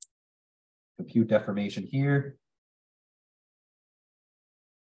deformation here.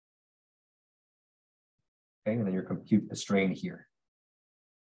 Okay, and then you compute the strain here.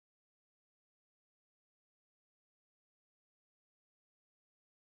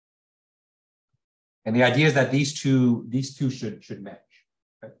 And the idea is that these two should match.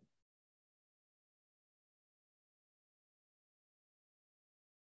 Okay?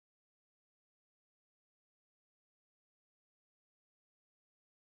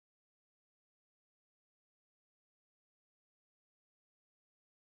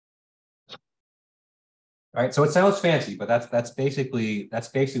 All right, so it sounds fancy, but that's basically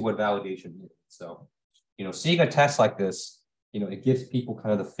what validation is. So, seeing a test like this, it gives people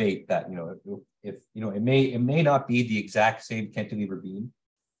kind of the faith that if it may not be the exact same cantilever beam,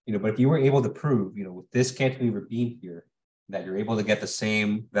 but if you were able to prove, with this cantilever beam here, that you're able to get the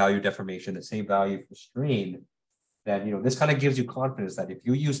same value deformation, the same value for strain, then this kind of gives you confidence that if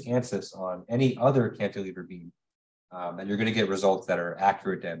you use ANSYS on any other cantilever beam, then you're going to get results that are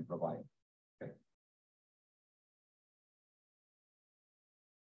accurate and reliable. Okay.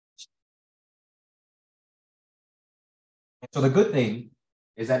 So the good thing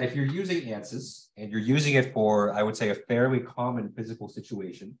is that if you're using ANSYS and you're using it for, I would say, a fairly common physical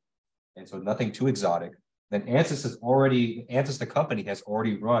situation, and so nothing too exotic, then ANSYS, the company, has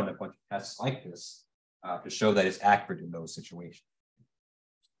already run a bunch of tests like this to show that it's accurate in those situations.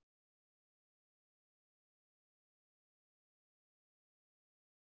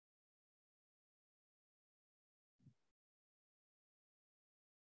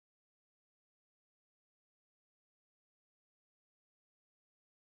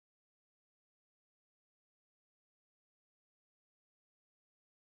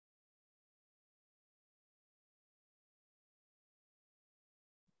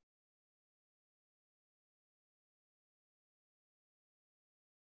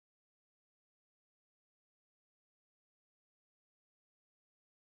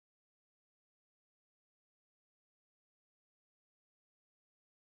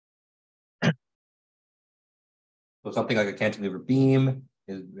 So something like a cantilever beam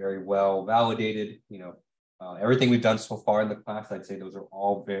is very well validated. Everything we've done so far in the class, I'd say those are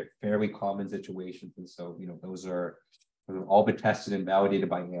all fairly common situations, and so those are all been tested and validated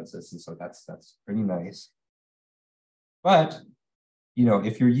by ANSYS, and so that's pretty nice. But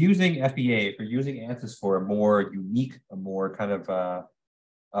if you're using FEA, if you're using ANSYS for a more unique, a more kind of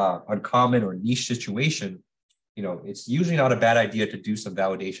uncommon or niche situation, it's usually not a bad idea to do some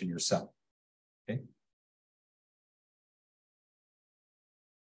validation yourself. Okay.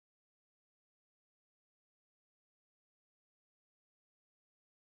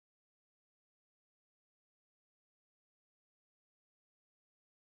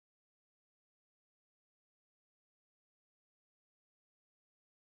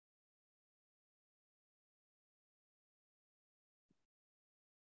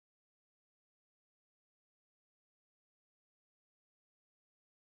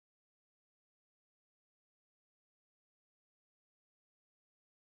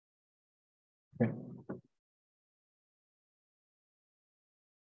 Okay.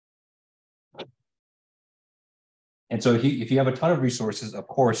 And so if you have a ton of resources, of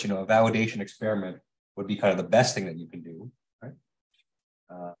course, a validation experiment would be kind of the best thing that you can do, right?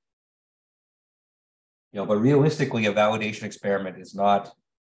 But realistically, a validation experiment is not,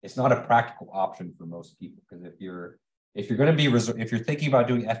 it's not a practical option for most people, because if you're thinking about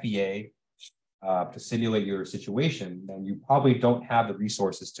doing FEA to simulate your situation, then you probably don't have the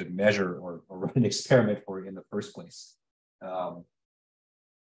resources to measure or run an experiment for it in the first place.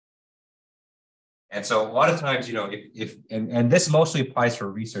 And so a lot of times, and this mostly applies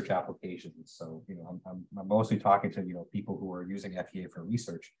for research applications. So, I'm mostly talking to, people who are using FEA for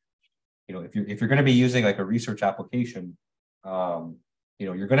research. If you're going to be using like a research application,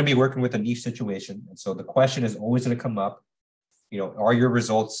 you're going to be working with a niche situation. And so the question is always going to come up, are your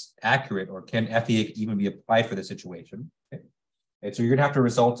results accurate, or can FEA even be applied for the situation? Okay. And so you're going to have to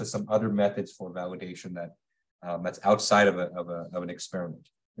resort to some other methods for validation that's outside of an experiment.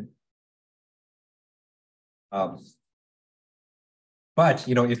 But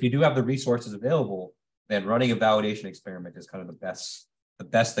if you do have the resources available, then running a validation experiment is kind of the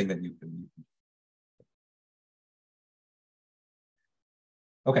best thing that you can.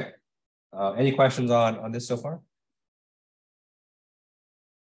 Okay. Any questions on this so far?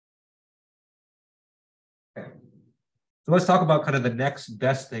 Okay. So let's talk about kind of the next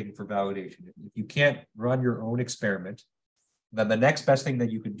best thing for validation. If you can't run your own experiment, then the next best thing that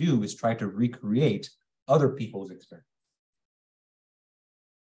you can do is try to recreate other people's experiments.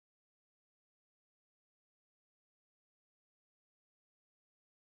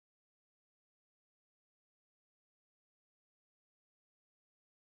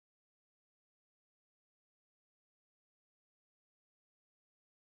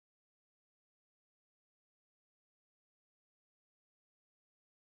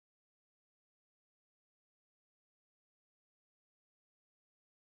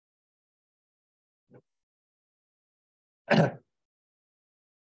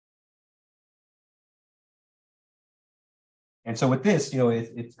 And so with this,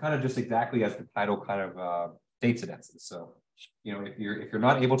 it's kind of just exactly as the title kind of states it as. So, if you're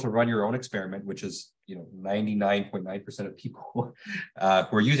not able to run your own experiment, which is 99.9% of people who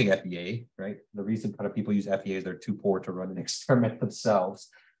are using FEA, right? The reason kind of people use FEA is they're too poor to run an experiment themselves.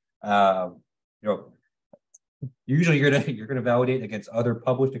 Usually you're gonna validate against other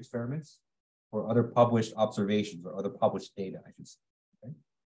published experiments or other published observations or other published data, I should say. Okay?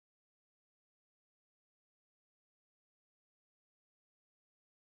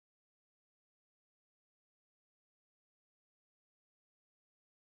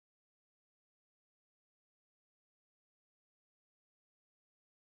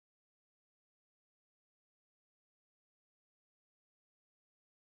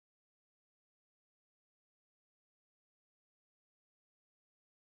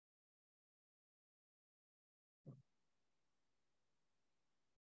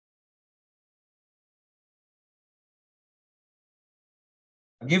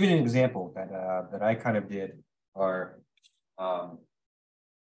 I'll give you an example that I kind of did, or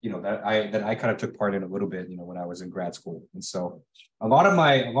that I kind of took part in a little bit, when I was in grad school. And so a lot of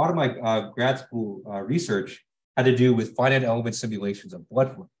my grad school research had to do with finite element simulations of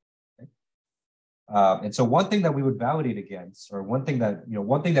blood flow. Okay? And so one thing that we would validate against, or one thing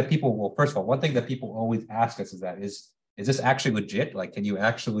that people, well, first of all, one thing that people always ask us is this actually legit? Like, can you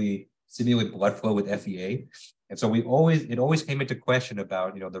actually simulate blood flow with FEA? And so it always came into question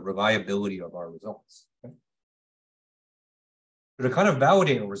about, the reliability of our results. Okay? So to kind of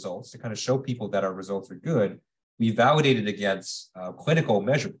validate our results, to kind of show people that our results are good, we validated against clinical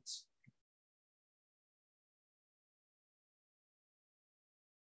measurements.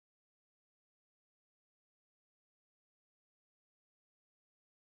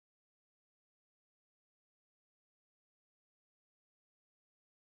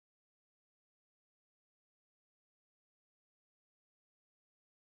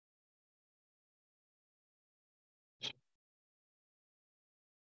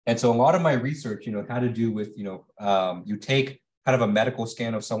 And so a lot of my research, had to do with, you take kind of a medical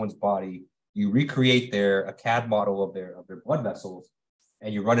scan of someone's body, you recreate a CAD model of their blood vessels,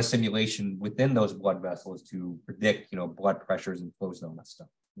 and you run a simulation within those blood vessels to predict, blood pressures and flows and all that stuff.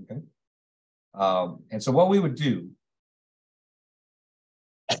 Okay. And so what we would do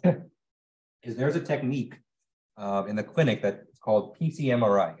is there's a technique in the clinic that's called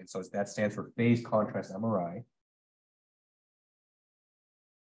PCMRI. And so that stands for phase contrast MRI.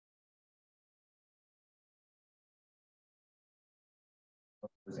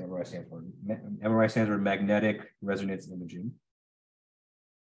 What does MRI stand for? MRI stands for magnetic resonance imaging.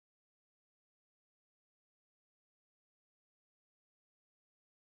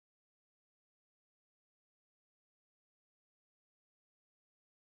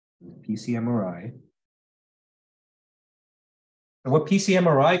 PCMRI. And what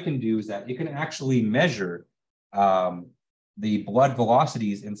PCMRI can do is that it can actually measure the blood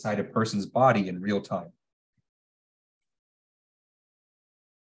velocities inside a person's body in real time.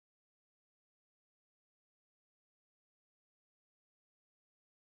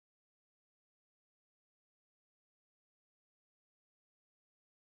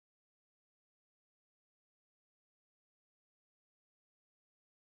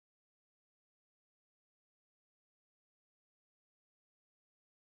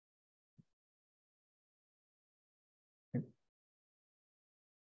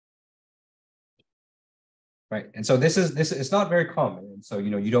 Right. And so this it's not very common. And so,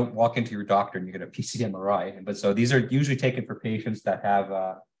 you don't walk into your doctor and you get a PCMRI. But so these are usually taken for patients that have,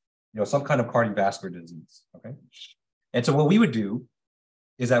 some kind of cardiovascular disease. Okay. And so what we would do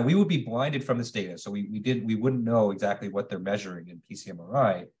is that we would be blinded from this data. So we wouldn't know exactly what they're measuring in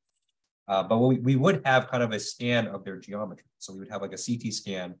PCMRI. But we would have kind of a scan of their geometry. So we would have like a CT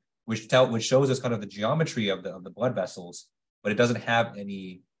scan, which shows us kind of the geometry of the blood vessels, but it doesn't have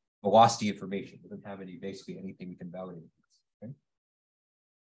any velocity information. It doesn't have basically anything we can validate. Okay?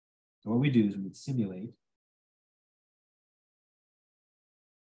 So what we do is we would simulate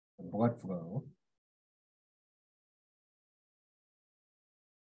the blood flow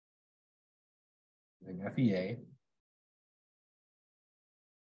using FEA,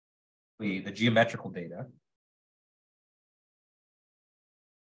 the geometrical data.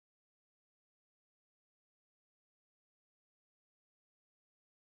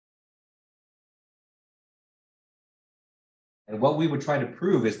 And what we would try to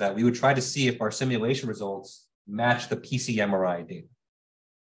prove is that we would try to see if our simulation results match the PCMRI data.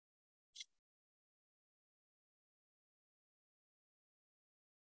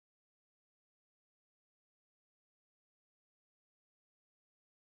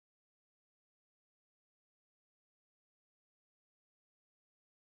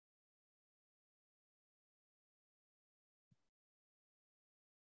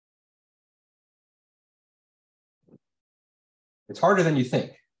 It's harder than you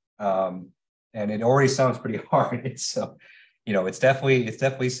think. And it already sounds pretty hard. It's it's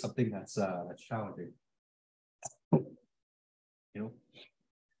definitely something that's challenging.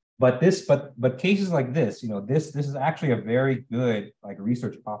 But cases like this, this is actually a very good like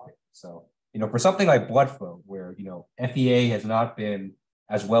research topic. So, for something like blood flow, where FEA has not been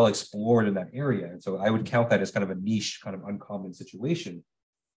as well explored in that area. And so I would count that as kind of a niche, kind of uncommon situation.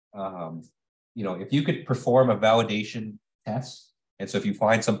 If you could perform a validation test, and so if you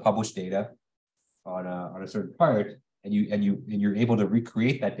find some published data on a certain part, and you're able to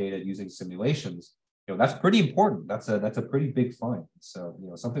recreate that data using simulations, that's pretty important. That's a pretty big find. So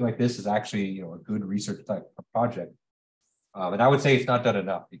something like this is actually a good research type of project. And I would say it's not done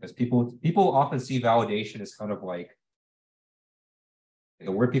enough because people often see validation as kind of like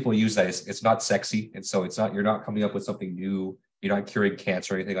the word people use that is it's not sexy, and so you're not coming up with something new. You're not curing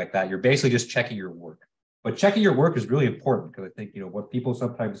cancer or anything like that. You're basically just checking your work. But checking your work is really important because I think what people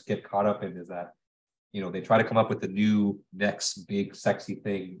sometimes get caught up in is that they try to come up with the new next big sexy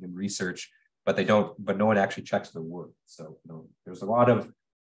thing in research, but no one actually checks their work. So there's a lot of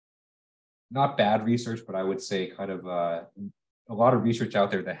not bad research, but I would say kind of a lot of research out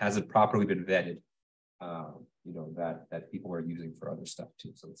there that hasn't properly been vetted. That people are using for other stuff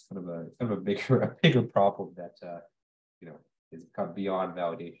too. So it's kind of a bigger problem that is kind of beyond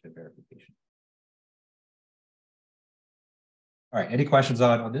validation and verification. All right, any questions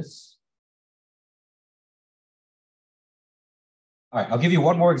on this? All right, I'll give you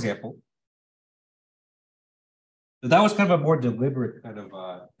one more example. So that was kind of a more deliberate kind of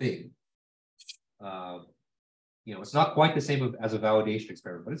thing. It's not quite the same as a validation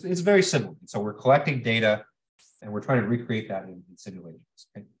experiment, but it's very similar. So we're collecting data and we're trying to recreate that in simulations.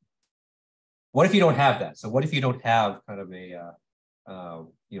 Okay? What if you don't have that? So what if you don't have kind of a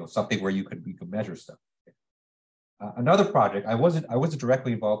something where you could measure stuff? Okay? Another project, I wasn't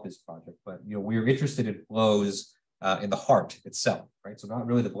directly involved in this project, but we were interested in flows in the heart itself, right? So not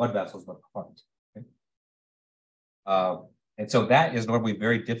really the blood vessels, but the heart. Okay? And so that is normally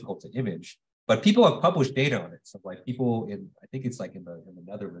very difficult to image, but people have published data on it. So like people I think it's like in the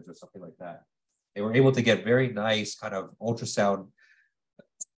Netherlands or something like that, they were able to get very nice kind of ultrasound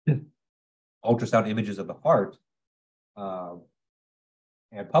images of the heart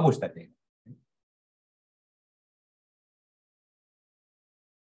and publish that data.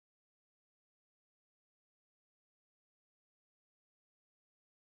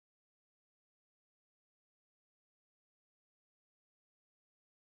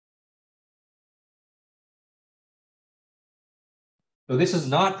 So this is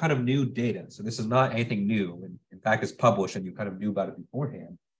not kind of new data. So this is not anything new. And in fact, it's published and you kind of knew about it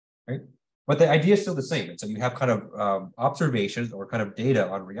beforehand, right? But the idea is still the same. And so you have kind of observations or kind of data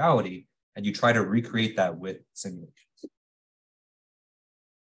on reality, and you try to recreate that with simulations.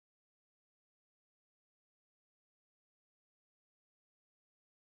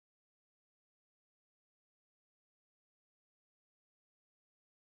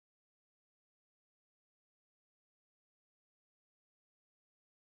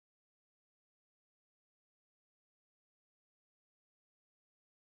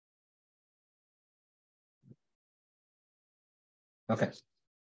 Okay.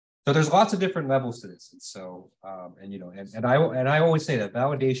 So there's lots of different levels to this. And so, and you know, and I always say that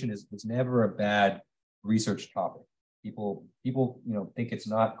validation is never a bad research topic. People, you know, think it's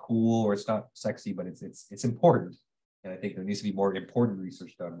not cool or it's not sexy, but it's important. And I think there needs to be more important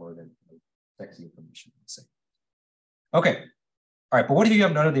research done more than sexy information. Say. Okay. All right, but what if you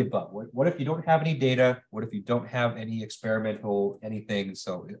have none of the above? What if you don't have any data? What if you don't have any experimental anything?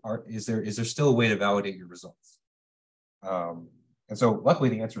 So is there still a way to validate your results? And so luckily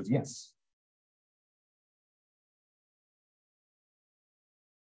the answer is yes.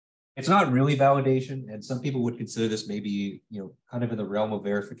 It's not really validation, and some people would consider this maybe, you know, kind of in the realm of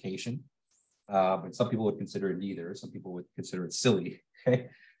verification. And some people would consider it neither. Some people would consider it silly. Okay.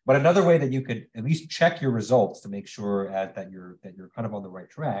 But another way that you could at least check your results to make sure that you're kind of on the right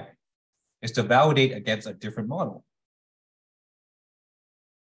track is to validate against a different model.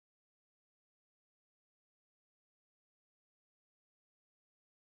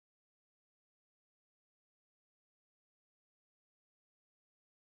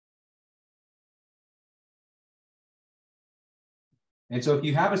 And so if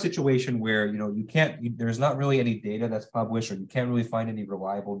you have a situation where, you know, there's not really any data that's published, or you can't really find any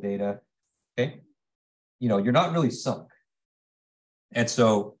reliable data, okay, you know, you're not really sunk. And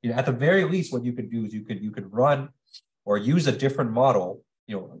so, you know, at the very least, what you could do is you could run or use a different model,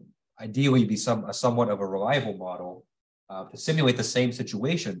 you know, ideally be somewhat of a reliable model to simulate the same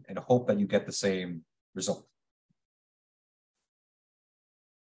situation and hope that you get the same result.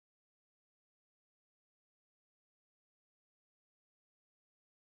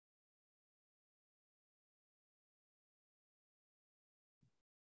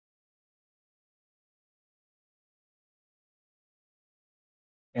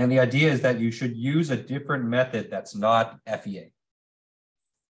 And the idea is that you should use a different method that's not FEA.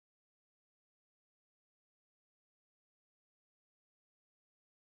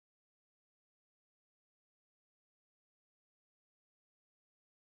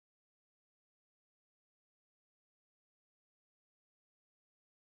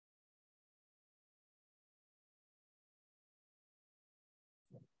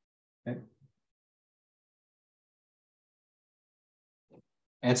 Okay.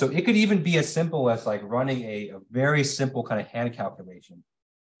 And so it could even be as simple as like running a very simple kind of hand calculation.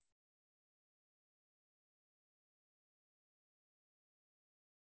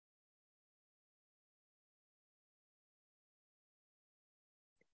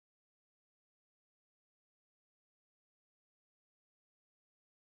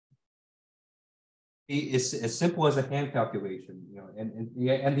 It's as simple as a hand calculation, you know,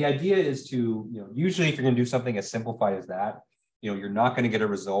 and the idea is to, you know, usually if you're going to do something as simplified as that, you know, you're not going to get a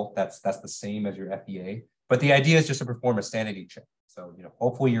result that's the same as your FEA. But the idea is just to perform a sanity check. So, you know,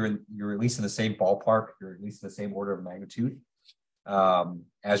 hopefully you're at least in the same ballpark, you're at least in the same order of magnitude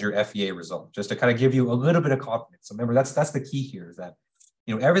as your FEA result, just to kind of give you a little bit of confidence. So remember, that's the key here, is that,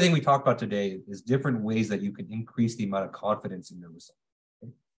 you know, everything we talked about today is different ways that you can increase the amount of confidence in your result.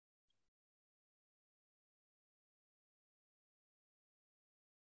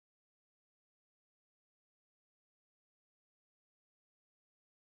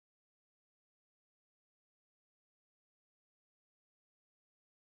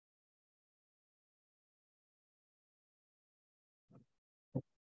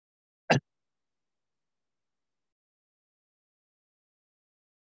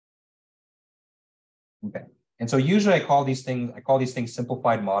 Okay. And so usually I call these things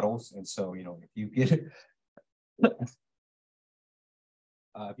simplified models. And so, you know, if you get if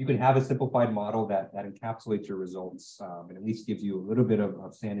you can have a simplified model that encapsulates your results and at least gives you a little bit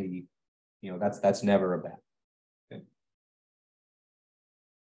of sanity, you know, that's never a bad. Okay.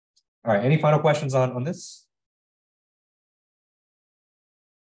 All right. Any final questions on this?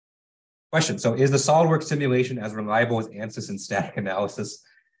 Question. So is the SolidWorks simulation as reliable as ANSYS and static analysis?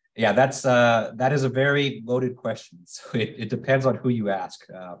 Yeah, that is a very loaded question. So it depends on who you ask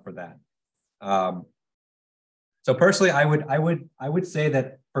for that. So personally, I would say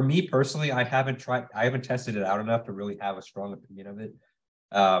that for me personally, I haven't tested it out enough to really have a strong opinion of it.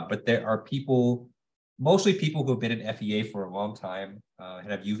 But there are people, mostly people who have been in FEA for a long time and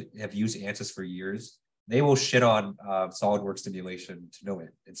have used ANSYS for years. They will shit on SolidWorks simulation to no end.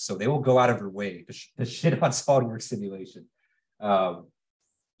 And so they will go out of their way to shit on SolidWorks simulation.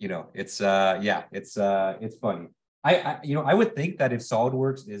 You know, it's funny. I would think that if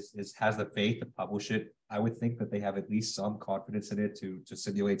SolidWorks has the faith to publish it, I would think that they have at least some confidence in it to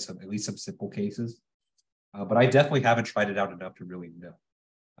simulate at least some simple cases. But I definitely haven't tried it out enough to really know.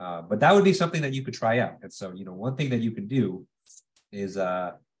 But that would be something that you could try out. And so, one thing that you can do is,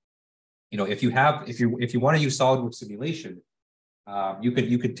 if you want to use SolidWorks simulation,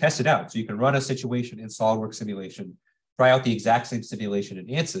 you could test it out. So you can run a situation in SolidWorks simulation, try out the exact same simulation in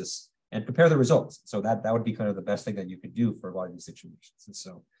ANSYS, and compare the results. So that would be kind of the best thing that you could do for a lot of these situations. And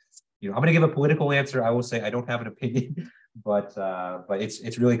so, I'm going to give a political answer. I will say I don't have an opinion, but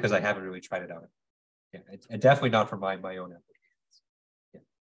it's really because I haven't really tried it out. Yeah, it's definitely not for my own applications. Yeah.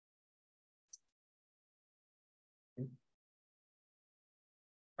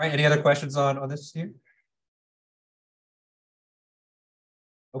 All right. Any other questions on this here?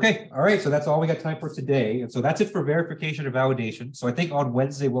 Okay. All right. So that's all we got time for today. And so that's it for verification and validation. So I think on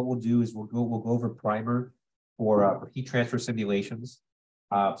Wednesday, what we'll do is we'll go over primer for heat transfer simulations.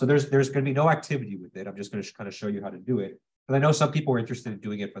 So there's going to be no activity with it. I'm just going to kind of show you how to do it. But I know some people are interested in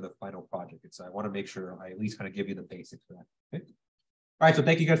doing it for the final project. And so I want to make sure I at least kind of give you the basics for that. Okay. All right. So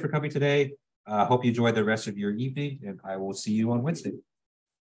thank you guys for coming today. Hope you enjoy the rest of your evening, and I will see you on Wednesday.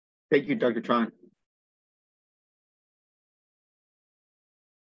 Thank you, Dr. Tron.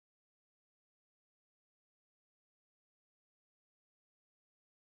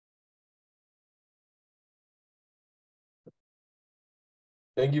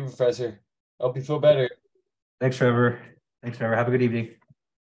 Thank you, Professor. Hope you feel better. Thanks, Trevor. Have a good evening.